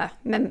i detta.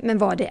 Men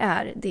vad det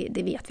är,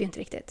 det vet vi inte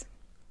riktigt.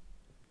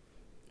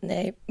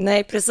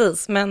 Nej,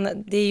 precis.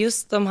 Men det är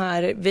just de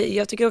här,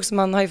 jag tycker också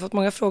man har ju fått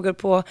många frågor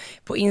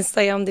på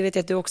Instagram, det vet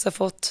jag att du också har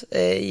fått.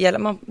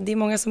 Det är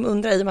många som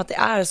undrar i och med att det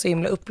är så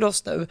himla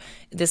upplöst nu.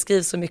 Det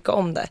skrivs så mycket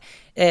om det.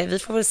 Vi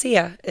får väl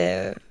se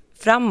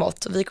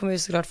framåt. Vi kommer ju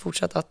såklart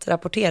fortsätta att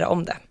rapportera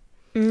om det.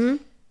 Mm.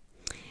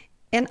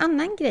 En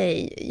annan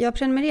grej, jag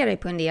prenumererar ju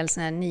på en del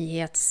såna här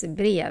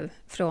nyhetsbrev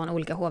från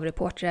olika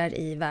hovreportrar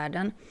i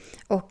världen.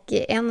 Och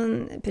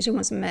en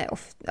person som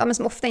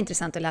som ofta är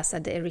intressant att läsa,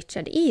 det är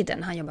Richard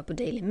Eden. Han jobbar på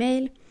Daily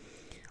Mail.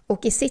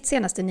 Och i sitt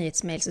senaste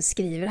nyhetsmail så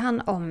skriver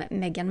han om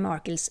Meghan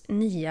Markles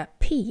nya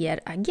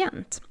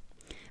PR-agent.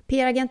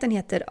 PR-agenten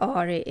heter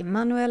Ari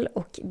Emanuel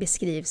och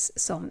beskrivs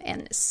som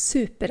en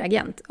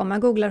superagent. Om man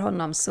googlar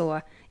honom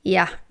så,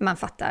 ja, man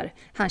fattar.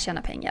 Han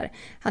tjänar pengar.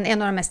 Han är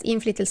en av de mest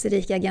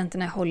inflytelserika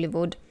agenterna i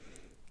Hollywood.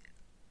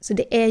 Så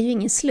det är ju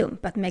ingen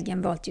slump att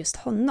Meghan valt just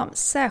honom.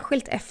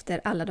 Särskilt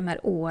efter alla de här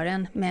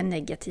åren med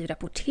negativ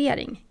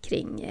rapportering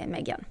kring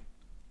Meghan.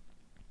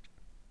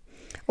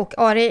 Och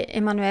Ari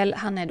Emanuel,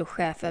 han är då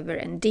chef över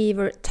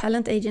Endeavor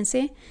Talent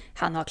Agency.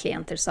 Han har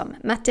klienter som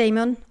Matt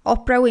Damon,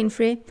 Oprah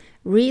Winfrey,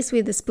 Reese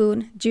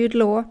Witherspoon, Jude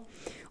Law.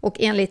 Och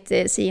enligt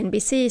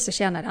CNBC så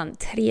tjänade han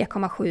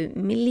 3,7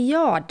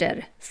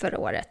 miljarder förra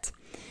året.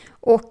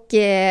 Och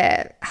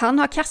han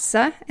har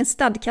en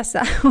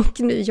stadkassa och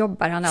nu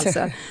jobbar han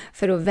alltså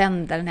för att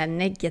vända den här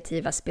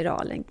negativa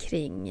spiralen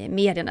kring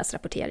mediernas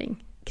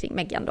rapportering kring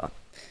Meghan då.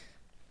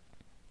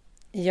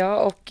 Ja,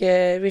 och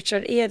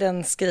Richard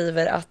Eden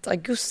skriver att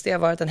augusti har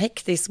varit en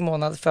hektisk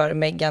månad för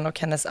Meghan och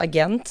hennes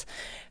agent.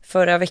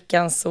 Förra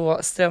veckan så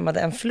strömmade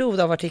en flod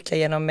av artiklar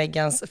genom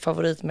Meghans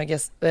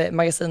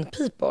favoritmagasin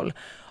People.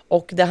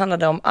 Och det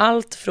handlade om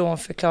allt från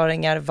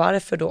förklaringar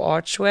varför då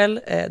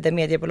Archewell, det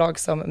mediebolag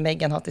som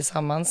Meghan har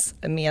tillsammans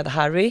med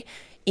Harry,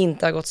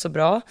 inte har gått så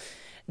bra.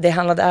 Det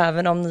handlade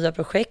även om nya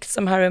projekt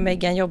som Harry och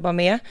Meghan jobbar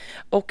med.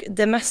 Och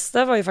det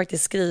mesta var ju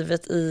faktiskt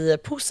skrivet i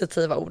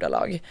positiva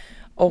ordalag.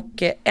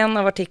 Och en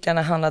av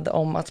artiklarna handlade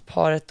om att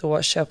paret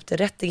då köpte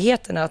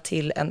rättigheterna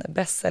till en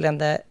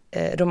bästsäljande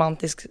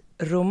romantisk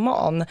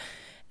roman,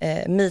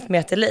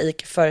 Meet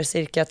Lake, för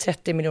cirka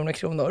 30 miljoner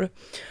kronor.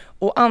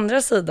 Å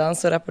andra sidan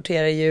så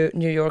rapporterar ju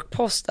New York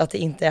Post att det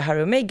inte är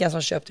Harry och Meghan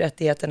som köpt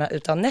rättigheterna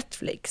utan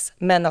Netflix.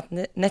 Men att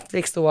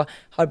Netflix då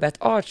har bett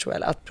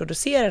Archewell att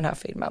producera den här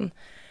filmen.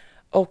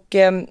 Och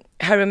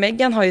Harry och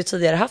Meghan har ju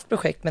tidigare haft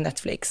projekt med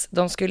Netflix.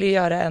 De skulle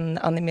göra en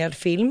animerad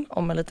film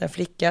om en liten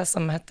flicka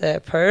som hette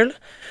Pearl.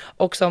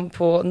 Och som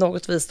på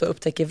något vis då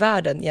upptäcker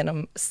världen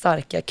genom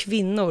starka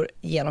kvinnor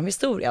genom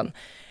historien.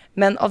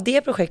 Men av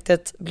det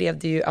projektet blev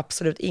det ju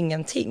absolut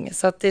ingenting.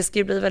 Så att det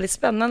ska bli väldigt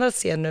spännande att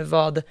se nu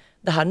vad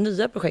det här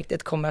nya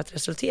projektet kommer att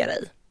resultera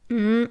i.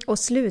 Och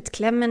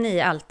slutklämmen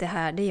i allt det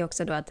här, det är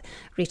också då att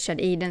Richard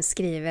Eden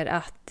skriver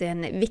att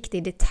en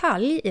viktig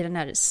detalj i den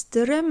här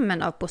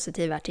strömmen av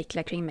positiva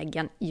artiklar kring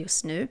Meghan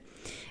just nu,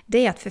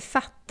 det är att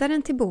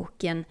författaren till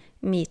boken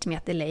Meet Me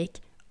at the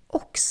Lake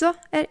också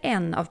är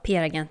en av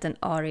PR-agenten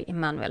Ari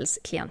Emanuels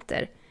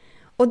klienter.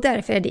 Och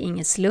därför är det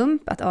ingen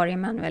slump att Ari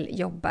Emanuel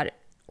jobbar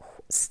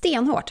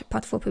stenhårt på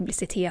att få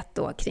publicitet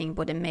då kring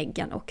både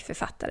Meghan och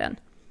författaren.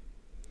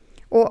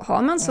 Och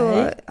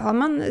har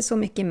man så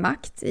mycket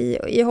makt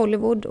i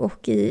Hollywood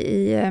och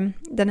i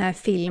den här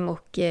film-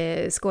 och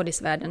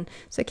skådisvärlden,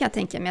 så kan jag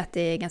tänka mig att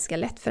det är ganska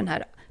lätt för den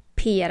här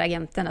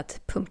PR-agenten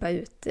att pumpa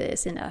ut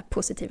sina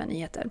positiva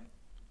nyheter.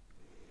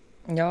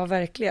 Ja,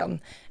 verkligen.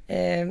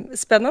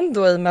 Spännande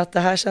då i och med att det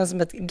här känns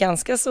som ett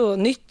ganska så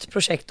nytt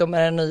projekt då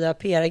med den nya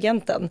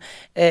PR-agenten,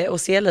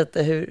 och se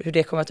lite hur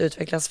det kommer att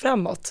utvecklas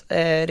framåt.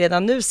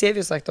 Redan nu ser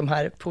vi sagt de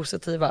här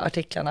positiva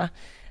artiklarna.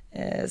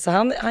 Så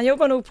han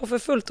jobbar nog på för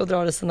fullt och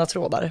drar i sina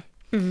trådar.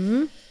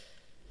 Mm.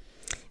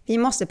 Vi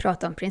måste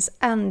prata om prins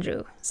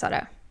Andrew,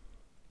 Sara.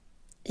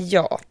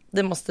 Ja,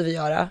 det måste vi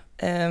göra.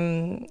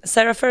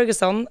 Sarah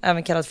Ferguson,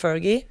 även kallad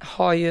Fergie,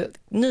 har ju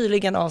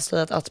nyligen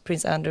avslöjat att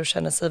prins Andrew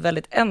känner sig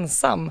väldigt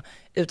ensam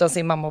utan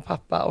sin mamma och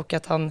pappa och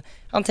att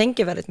han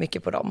tänker väldigt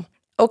mycket på dem.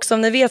 Och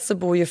som ni vet så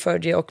bor ju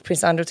Fergie och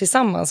prins Andrew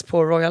tillsammans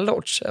på Royal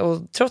Lodge.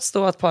 Och trots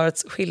då att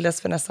paret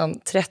skildes för nästan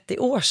 30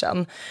 år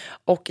sedan.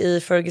 Och i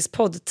Fergies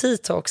podd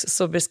T-Talks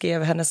så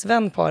beskrev hennes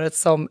vän paret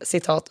som,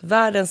 citat,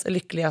 världens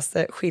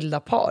lyckligaste skilda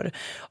par.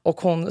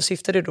 Och hon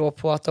syftade då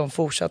på att de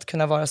fortsatt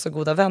kunna vara så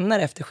goda vänner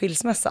efter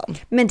skilsmässan.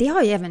 Men det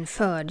har ju även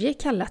Fergie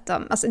kallat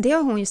dem. Alltså det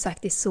har hon ju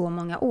sagt i så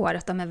många år,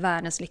 att de är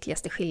världens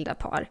lyckligaste skilda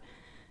par.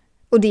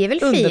 Och det är väl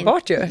fint.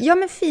 Underbart ju. Ja,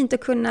 men fint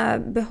att kunna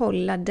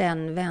behålla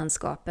den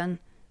vänskapen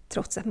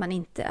trots att man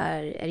inte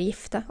är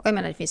gifta. Och jag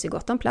menar, det finns ju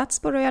gott om plats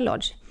på Royal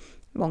Lodge.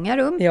 Många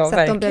rum, ja, så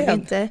verkligen. Att de behöver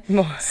inte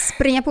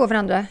springa på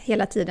varandra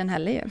hela tiden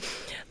heller ju.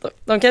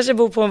 De kanske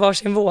bor på en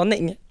varsin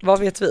våning, vad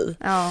vet vi?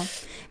 Ja,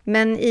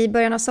 men i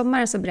början av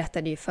sommaren så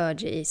berättade ju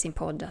Fergie i sin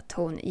podd att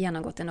hon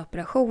genomgått en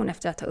operation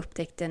efter att ha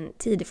upptäckt en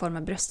tidig form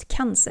av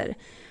bröstcancer.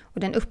 Och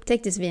den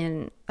upptäcktes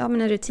vid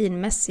en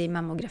rutinmässig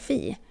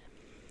mammografi.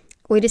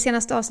 Och i det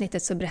senaste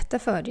avsnittet så berättar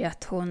Fergie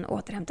att hon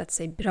återhämtat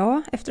sig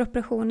bra efter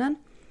operationen.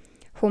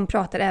 Hon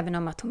pratar även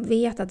om att hon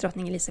vet att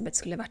drottning Elizabeth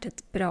skulle varit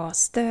ett bra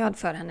stöd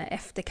för henne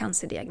efter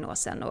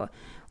cancerdiagnosen.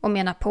 Och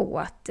menar på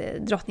att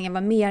drottningen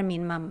var mer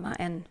min mamma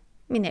än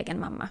min egen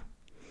mamma.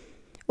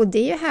 Och det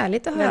är ju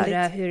härligt att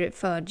höra hur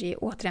Fergie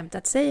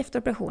återhämtat sig efter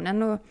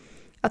operationen. Och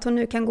att hon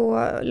nu kan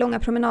gå långa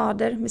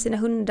promenader med sina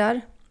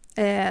hundar.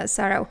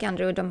 Sara och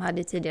Andrew, de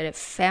hade tidigare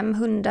 5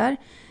 hundar.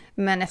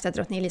 Men efter att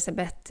drottning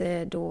Elizabeth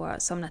då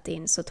somnat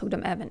in så tog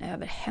de även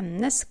över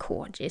hennes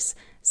corgis,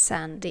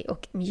 Sandy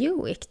och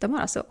Muick. De har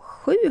alltså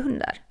 7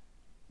 hundar.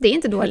 Det är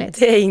inte dåligt.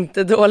 Det är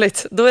inte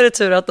dåligt. Då är det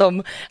tur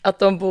att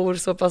de bor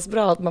så pass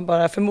bra att man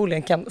bara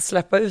förmodligen kan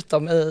släppa ut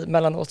dem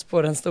emellanåt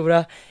på den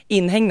stora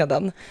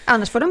inhägnaden.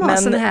 Annars får de ha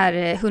sån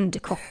här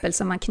hundkoppel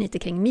som man knyter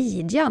kring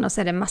midjan och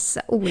så är det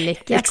massa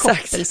olika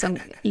koppel som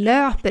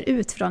löper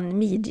ut från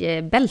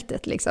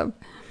midjebältet liksom.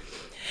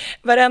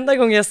 Varenda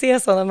gång jag ser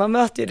sådana, man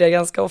möter ju det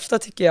ganska ofta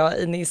tycker jag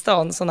inne i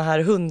stan, sådana här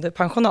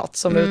hundpensionat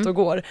som är ute och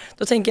går.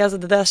 Då tänker jag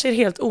att det där ser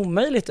helt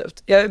omöjligt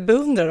ut. Jag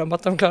beundrar dem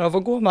att de klarar av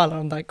att gå med alla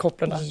de där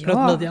kopplarna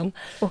runt midjan.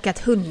 Och att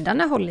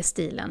hundarna håller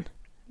stilen.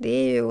 Det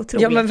är ju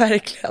otroligt. Ja men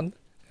verkligen.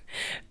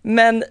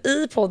 Men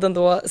i podden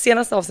då,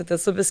 senaste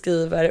avsnittet så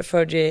beskriver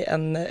Fergie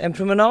en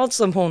promenad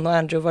som hon och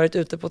Andrew varit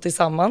ute på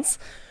tillsammans.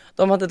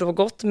 De hade då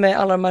gått med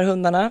alla de här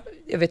hundarna.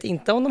 Jag vet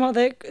inte om de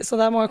hade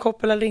sådär många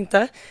koppel eller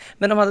inte.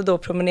 Men de hade då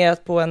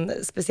promenerat på en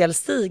speciell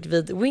stig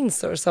vid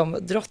Windsor som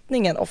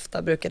drottningen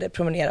ofta brukade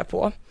promenera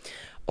på.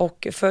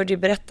 Och Fergie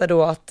berättar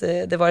då att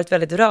det varit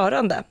väldigt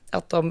rörande.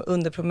 Att de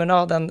under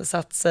promenaden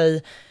satt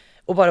sig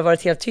och bara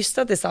varit helt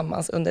tysta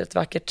tillsammans under ett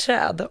vackert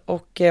träd.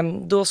 Och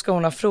då ska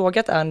hon ha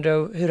frågat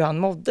Andrew hur han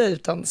mådde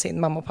utan sin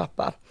mamma och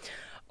pappa.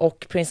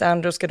 Och prins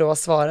Andrew ska då ha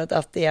svarat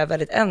att det är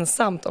väldigt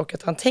ensamt och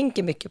att han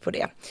tänker mycket på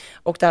det.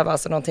 Och det här var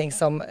alltså någonting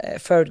som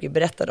Fergie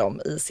berättade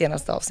om i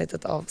senaste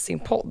avsnittet av sin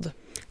podd.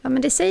 Ja,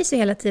 men det sägs ju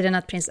hela tiden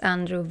att prins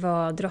Andrew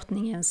var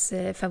drottningens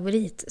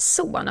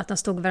favoritson. Att de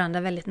stod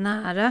varandra väldigt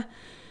nära.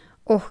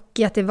 Och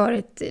att det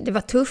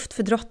var tufft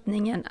för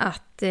drottningen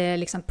att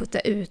liksom putta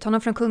ut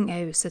honom från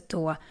kungahuset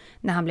då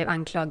när han blev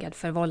anklagad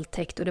för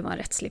våldtäkt och det var en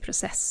rättslig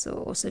process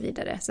och så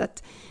vidare. Så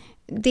att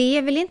det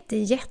är väl inte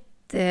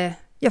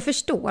Jag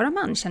förstår om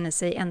han känner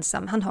sig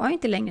ensam. Han har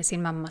inte längre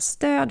sin mammas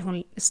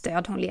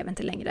stöd. Hon lever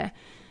inte längre.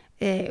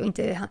 Och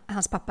inte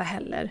hans pappa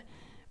heller.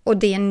 Och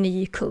det är en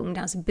ny kung,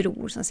 hans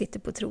bror som sitter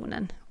på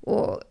tronen.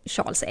 Och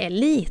Charles är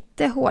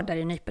lite hårdare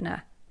i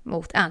nyporna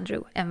mot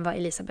Andrew än vad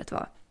Elizabeth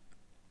var.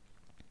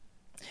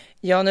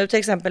 Ja, nu till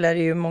exempel är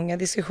det ju många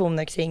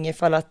diskussioner kring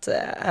ifall att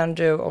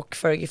Andrew och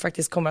Fergie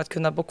faktiskt kommer att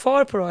kunna bo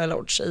kvar på Royal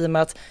Lodge i och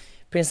med att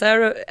prins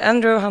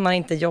Andrew, han har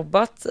inte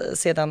jobbat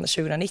sedan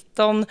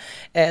 2019.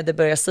 Det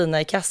börjar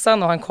sina i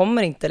kassan och han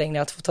kommer inte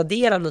längre att få ta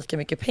del av lika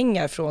mycket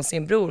pengar från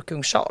sin bror,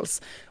 kung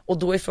Charles. Och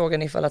då är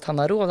frågan ifall att han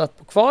har råd att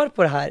bo kvar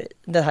på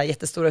det här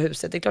jättestora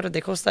huset. Det är klart att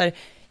det kostar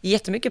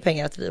jättemycket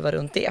pengar att driva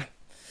runt det.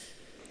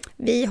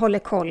 Vi håller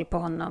koll på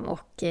honom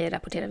och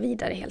rapporterar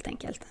vidare helt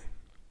enkelt.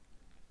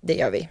 Det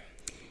gör vi.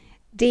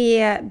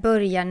 Det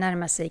börjar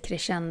närma sig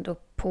crescendo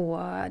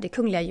på det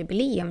kungliga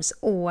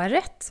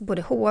jubileumsåret.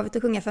 Både hovet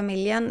och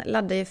kungafamiljen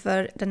laddar ju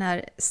för den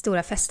här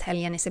stora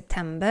festhelgen i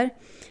september.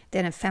 Det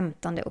är den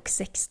 15 och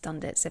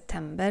 16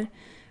 september.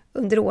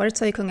 Under året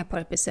så har ju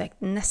kungaparet besökt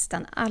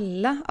nästan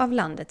alla av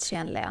landets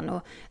kärnlän.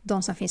 Och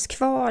de som finns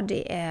kvar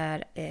det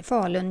är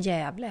Falun,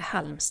 Gävle,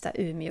 Halmstad,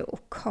 Umeå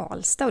och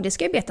Karlstad. Och det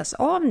ska ju betas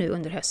av nu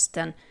under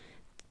hösten.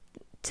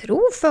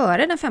 Tror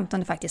före den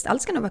 15 faktiskt.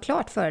 Allt ska nog vara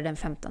klart före den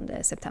 15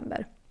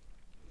 september.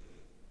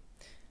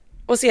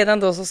 Och sedan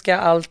då så ska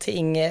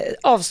allting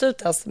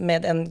avslutas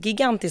med en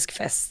gigantisk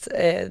fest.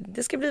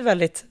 Det ska bli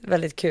väldigt,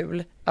 väldigt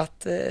kul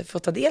att få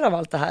ta del av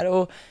allt det här.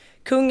 Och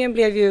kungen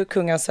blev ju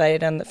kung av Sverige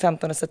den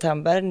 15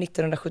 september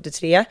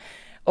 1973.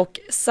 Och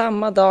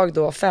samma dag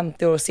då,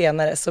 50 år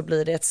senare, så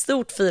blir det ett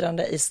stort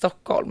firande i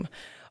Stockholm.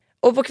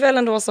 Och på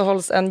kvällen då så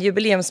hålls en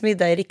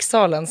jubileumsmiddag i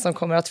rikssalen som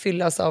kommer att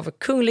fyllas av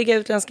kungliga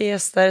utländska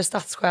gäster,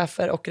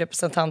 statschefer och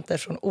representanter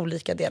från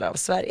olika delar av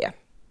Sverige.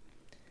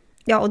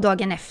 Ja, och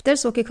dagen efter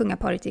så åker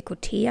kungaparet i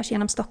kortege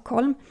genom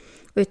Stockholm.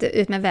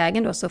 Ut med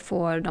vägen då så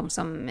får de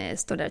som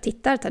står där och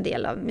tittar ta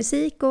del av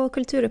musik och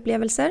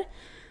kulturupplevelser.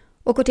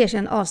 Och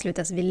kortegen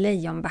avslutas vid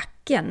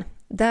Lejonbacken.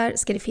 Där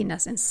ska det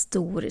finnas en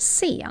stor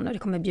scen och det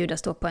kommer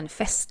bjudas då på en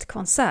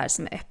festkonsert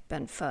som är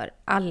öppen för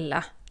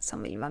alla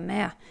som vill vara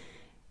med.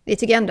 Det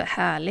tycker jag ändå är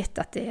härligt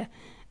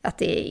att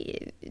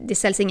det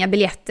säljs inga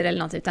biljetter eller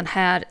något, utan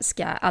här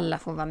ska alla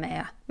få vara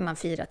med, man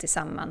firar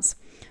tillsammans.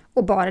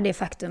 Och bara det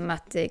faktum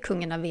att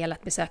kungen har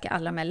velat besöka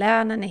alla med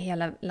länen i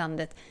hela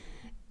landet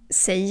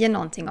säger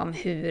någonting om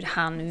hur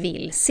han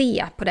vill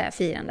se på det här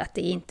firandet. Att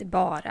det är inte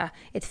bara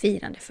ett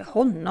firande för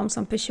honom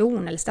som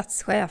person eller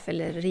statschef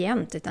eller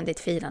regent, utan det är ett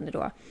firande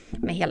då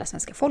med hela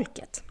svenska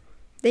folket.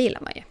 Det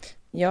gillar man ju.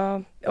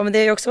 Ja, men det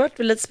har ju också varit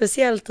lite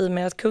speciellt i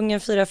med att kungen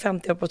firar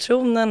 50 år på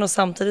tronen och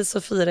samtidigt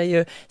så firar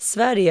ju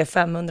Sverige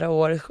 500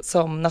 år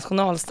som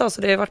nationalstat.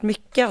 Så det har varit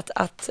mycket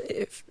att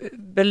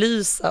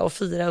belysa och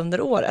fira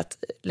under året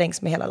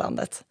längs med hela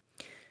landet.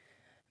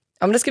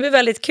 Ja, men det ska bli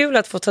väldigt kul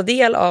att få ta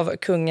del av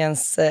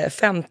kungens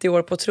 50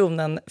 år på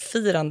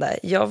tronen-firande.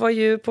 Jag var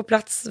ju på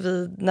plats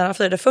när han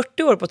firade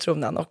 40 år på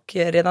tronen och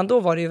redan då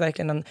var det ju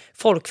verkligen en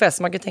folkfest.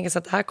 Man kan tänka sig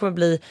att det här kommer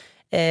bli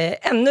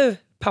ännu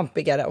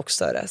pampigare och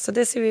större. Så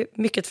det ser vi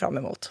mycket fram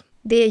emot.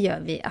 Det gör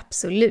vi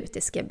absolut.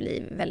 Det ska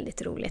bli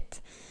väldigt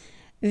roligt.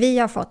 Vi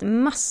har fått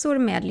massor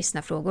med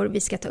lyssnarfrågor. Vi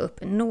ska ta upp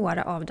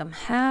några av dem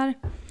här.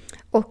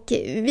 Och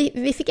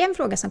vi fick en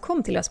fråga som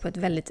kom till oss på ett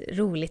väldigt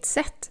roligt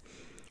sätt.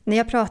 När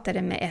jag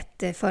pratade med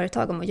ett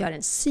företag om att göra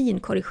en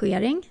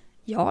synkorrigering,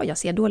 ja, jag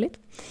ser dåligt,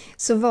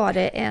 så var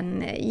det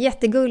en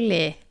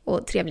jättegullig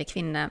och trevlig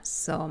kvinna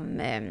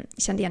som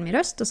kände igen min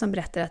röst och som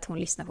berättade att hon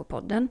lyssnar på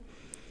podden.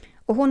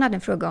 Och hon hade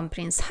en fråga om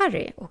prins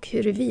Harry och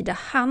huruvida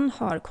han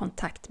har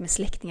kontakt med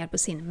släktingar på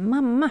sin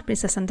mamma,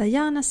 prinsessan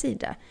Dianas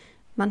sida.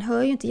 Man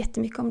hör ju inte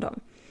jättemycket om dem.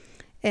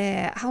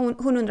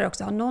 Hon undrar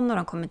också, har någon av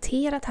dem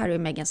kommenterat Harry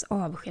och Meghans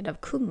avsked av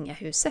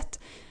kungahuset?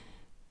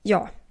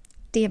 Ja,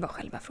 det var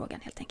själva frågan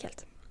helt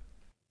enkelt.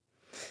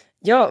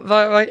 Ja,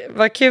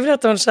 vad kul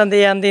att hon kände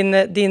igen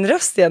din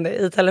röst igen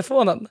i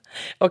telefonen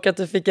och att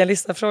du fick en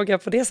lyssnarfråga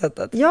på det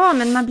sättet. Ja,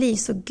 men man blir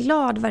så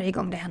glad varje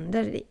gång det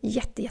händer. Det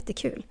är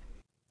jättekul.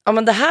 Ja,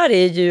 men det här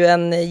är ju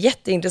en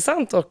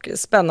jätteintressant och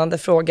spännande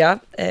fråga.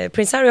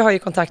 Prins Harry har ju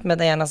kontakt med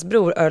Dianas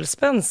bror Earl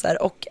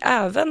Spencer och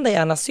även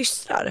Dianas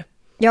systrar.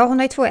 Ja, hon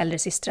har ju 2 äldre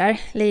systrar,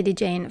 Lady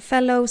Jane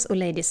Fellows och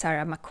Lady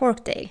Sarah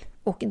McCorkdale.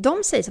 Och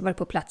de sägs ha varit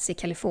på plats i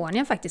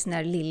Kalifornien faktiskt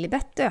när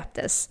Lilibet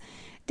döptes.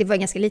 Det var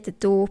ganska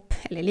litet dop,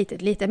 eller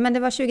litet, men det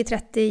var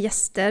 20-30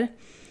 gäster.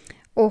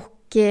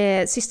 Och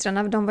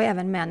systrarna, de var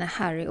även med när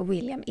Harry och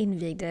William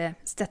invigde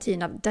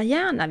statyn av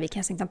Diana vid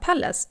Kensington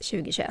Palace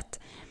 2021.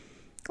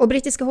 Och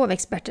brittiska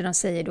hovexperter, de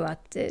säger då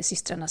att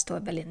systrarna står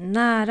väldigt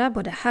nära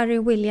både Harry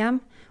och William.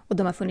 Och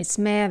de har funnits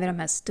med vid de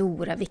här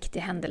stora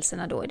viktiga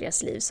händelserna då i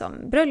deras liv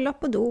som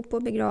bröllop och dop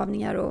och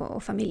begravningar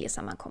och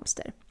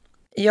familjesammankomster.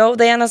 Ja, och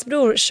Dianas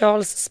bror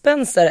Charles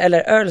Spencer, eller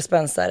Earl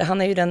Spencer,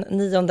 han är ju den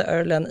 9:e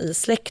earlen i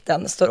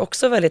släkten, står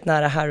också väldigt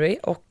nära Harry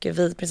och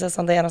vid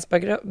prinsessan Dianas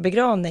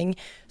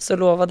begravning så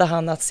lovade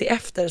han att se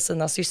efter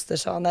sina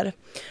systersöner.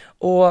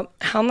 Och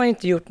han har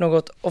inte gjort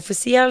något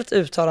officiellt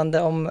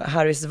uttalande om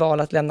Harrys val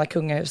att lämna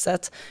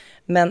kungahuset,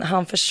 men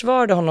han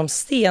försvarade honom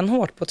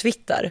stenhårt på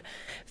Twitter.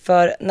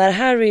 För när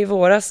Harry i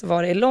våras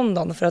var i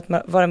London för att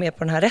vara med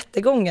på den här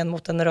rättegången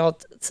mot en rad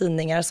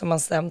tidningar som han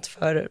stämt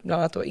för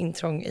bland annat då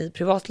intrång i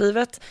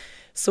privatlivet,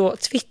 så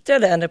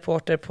twittrade en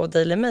reporter på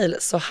Daily Mail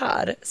så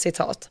här,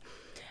 citat: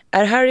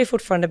 "Är Harry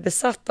fortfarande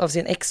besatt av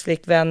sin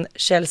ex-flickvän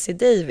Chelsea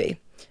Davy?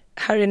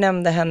 Harry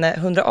nämnde henne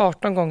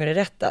 118 gånger i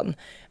rätten.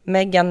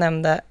 Meghan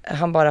nämnde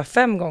han bara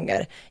 5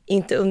 gånger.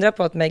 Inte undra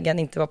på att Meghan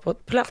inte var på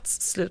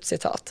plats",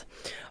 slutcitat.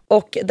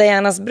 Och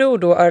Dianas bror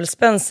då, Earl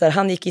Spencer,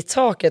 han gick i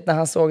taket när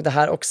han såg det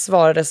här och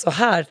svarade så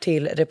här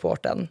till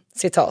reporten,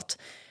 citat: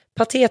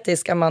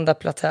 "Patetisk Amanda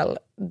Platell,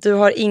 du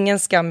har ingen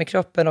skam i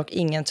kroppen och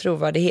ingen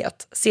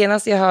trovärdighet.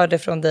 Senast jag hörde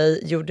från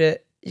dig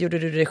gjorde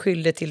du dig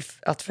skyldig till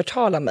att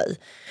förtala mig.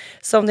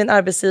 Som din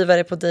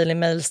arbetsgivare på Daily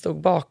Mail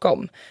stod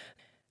bakom.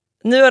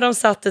 Nu har de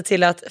satt det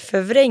till att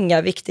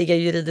förvränga viktiga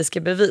juridiska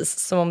bevis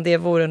som om det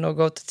vore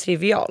något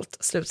trivialt",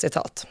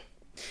 slutcitat.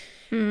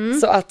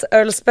 Så att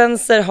Earl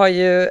Spencer har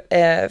ju,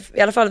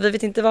 i alla fall, vi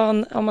vet inte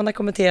om han har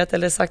kommenterat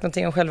eller sagt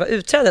någonting om själva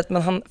utträdet,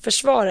 men han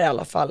försvarar i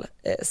alla fall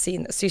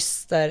sin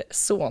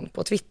systerson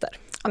på Twitter.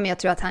 Ja, men jag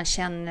tror att han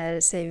känner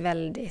sig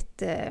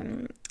väldigt,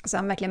 alltså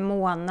han verkligen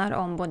månar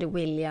om både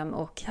William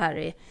och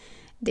Harry.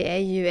 Det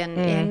är ju en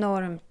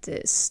enormt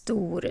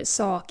stor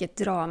sak, ett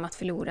drama att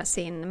förlora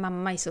sin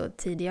mamma i så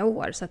tidiga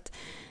år. Så att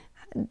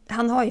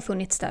han har ju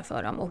funnits där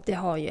för dem och det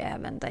har ju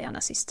även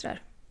Dianas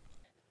systrar.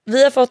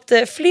 Vi har fått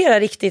flera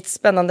riktigt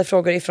spännande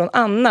frågor ifrån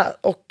Anna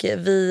och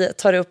vi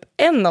tar upp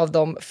en av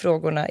de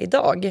frågorna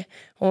idag.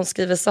 Hon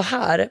skriver så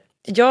här: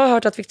 "Jag har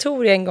hört att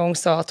Victoria en gång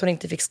sa att hon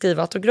inte fick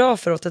skriva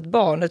autografer åt ett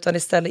barn utan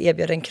istället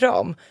erbjöd en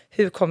kram.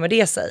 Hur kommer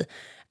det sig?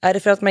 Är det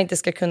för att man inte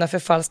ska kunna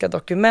förfalska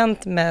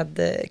dokument med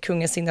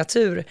kungens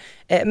signatur?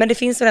 Men det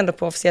finns väl ändå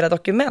på officiella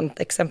dokument,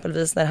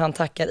 exempelvis när han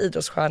tackar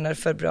idrottsstjärnor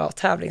för bra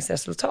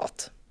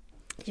tävlingsresultat?"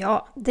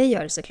 Ja, det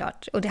gör det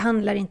såklart. Och det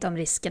handlar inte om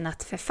risken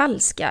att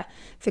förfalska.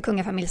 För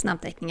kungafamiljens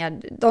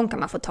namnteckningar, de kan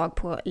man få tag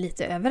på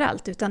lite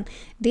överallt. Utan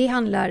det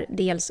handlar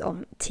dels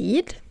om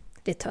tid.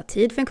 Det tar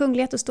tid för en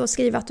kunglighet att stå och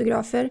skriva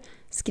autografer.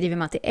 Skriver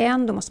man till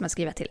en, då måste man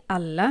skriva till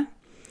alla.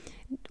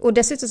 Och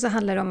dessutom så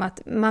handlar det om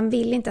att man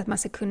vill inte att man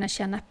ska kunna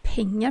tjäna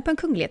pengar på en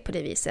kunglighet på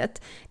det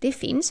viset. Det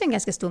finns en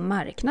ganska stor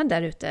marknad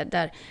där ute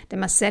där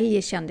man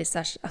säljer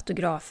kändisars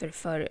autografer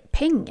för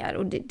pengar.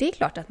 Och det är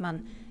klart att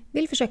man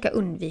vill försöka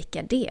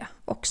undvika det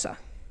också.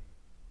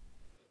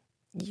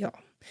 Ja,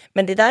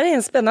 men det där är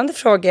en spännande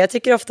fråga. Jag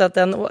tycker ofta att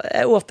den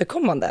är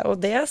återkommande och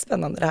det är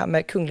spännande det här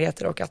med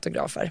kungligheter och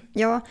autografer.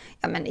 Ja,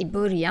 men i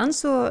början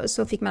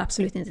så fick man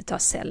absolut inte ta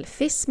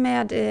selfies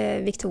med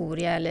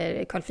Victoria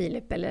eller Carl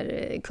Philip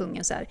eller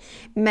kungen så här.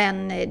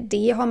 Men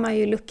det har man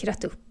ju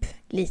luckrat upp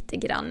lite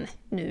grann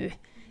nu.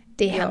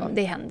 Det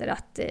händer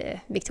att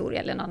Victoria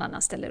eller någon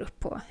annan ställer upp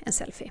på en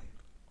selfie.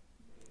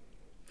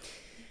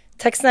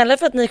 Tack snälla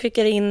för att ni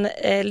skickar in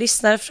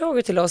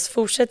lyssnarfrågor till oss.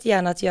 Fortsätt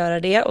gärna att göra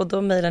det och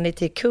då mejlar ni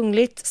till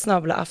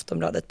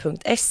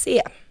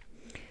kungligt@aftonbladet.se.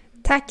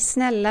 Tack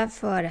snälla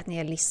för att ni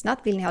har lyssnat.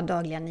 Vill ni ha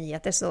dagliga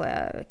nyheter så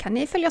kan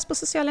ni följa oss på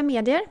sociala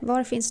medier.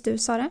 Var finns du,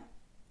 Sara?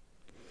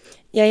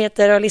 Jag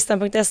heter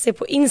listan.se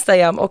på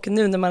Instagram och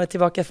nu när man är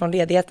tillbaka från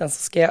ledigheten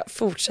så ska jag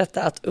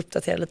fortsätta att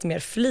uppdatera lite mer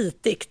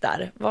flitigt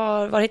där.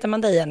 Var hittar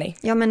man dig, Jenny?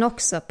 Ja, men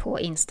också på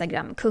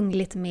Instagram.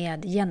 Kungligt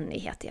med Jenny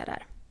heter jag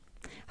där.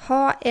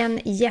 Ha en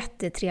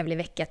jättetrevlig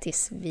vecka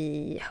tills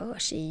vi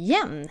hörs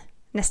igen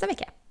nästa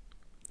vecka.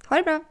 Ha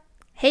det bra.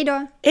 Hej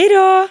då! Hej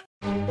då!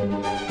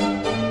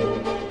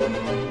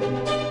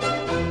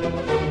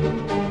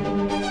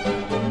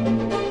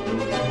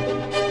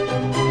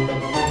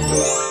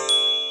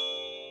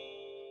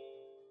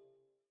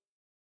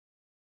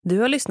 Du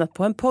har lyssnat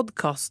på en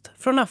podcast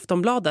från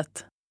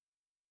Aftonbladet.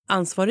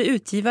 Ansvarig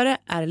utgivare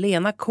är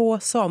Lena K.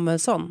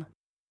 Samuelsson.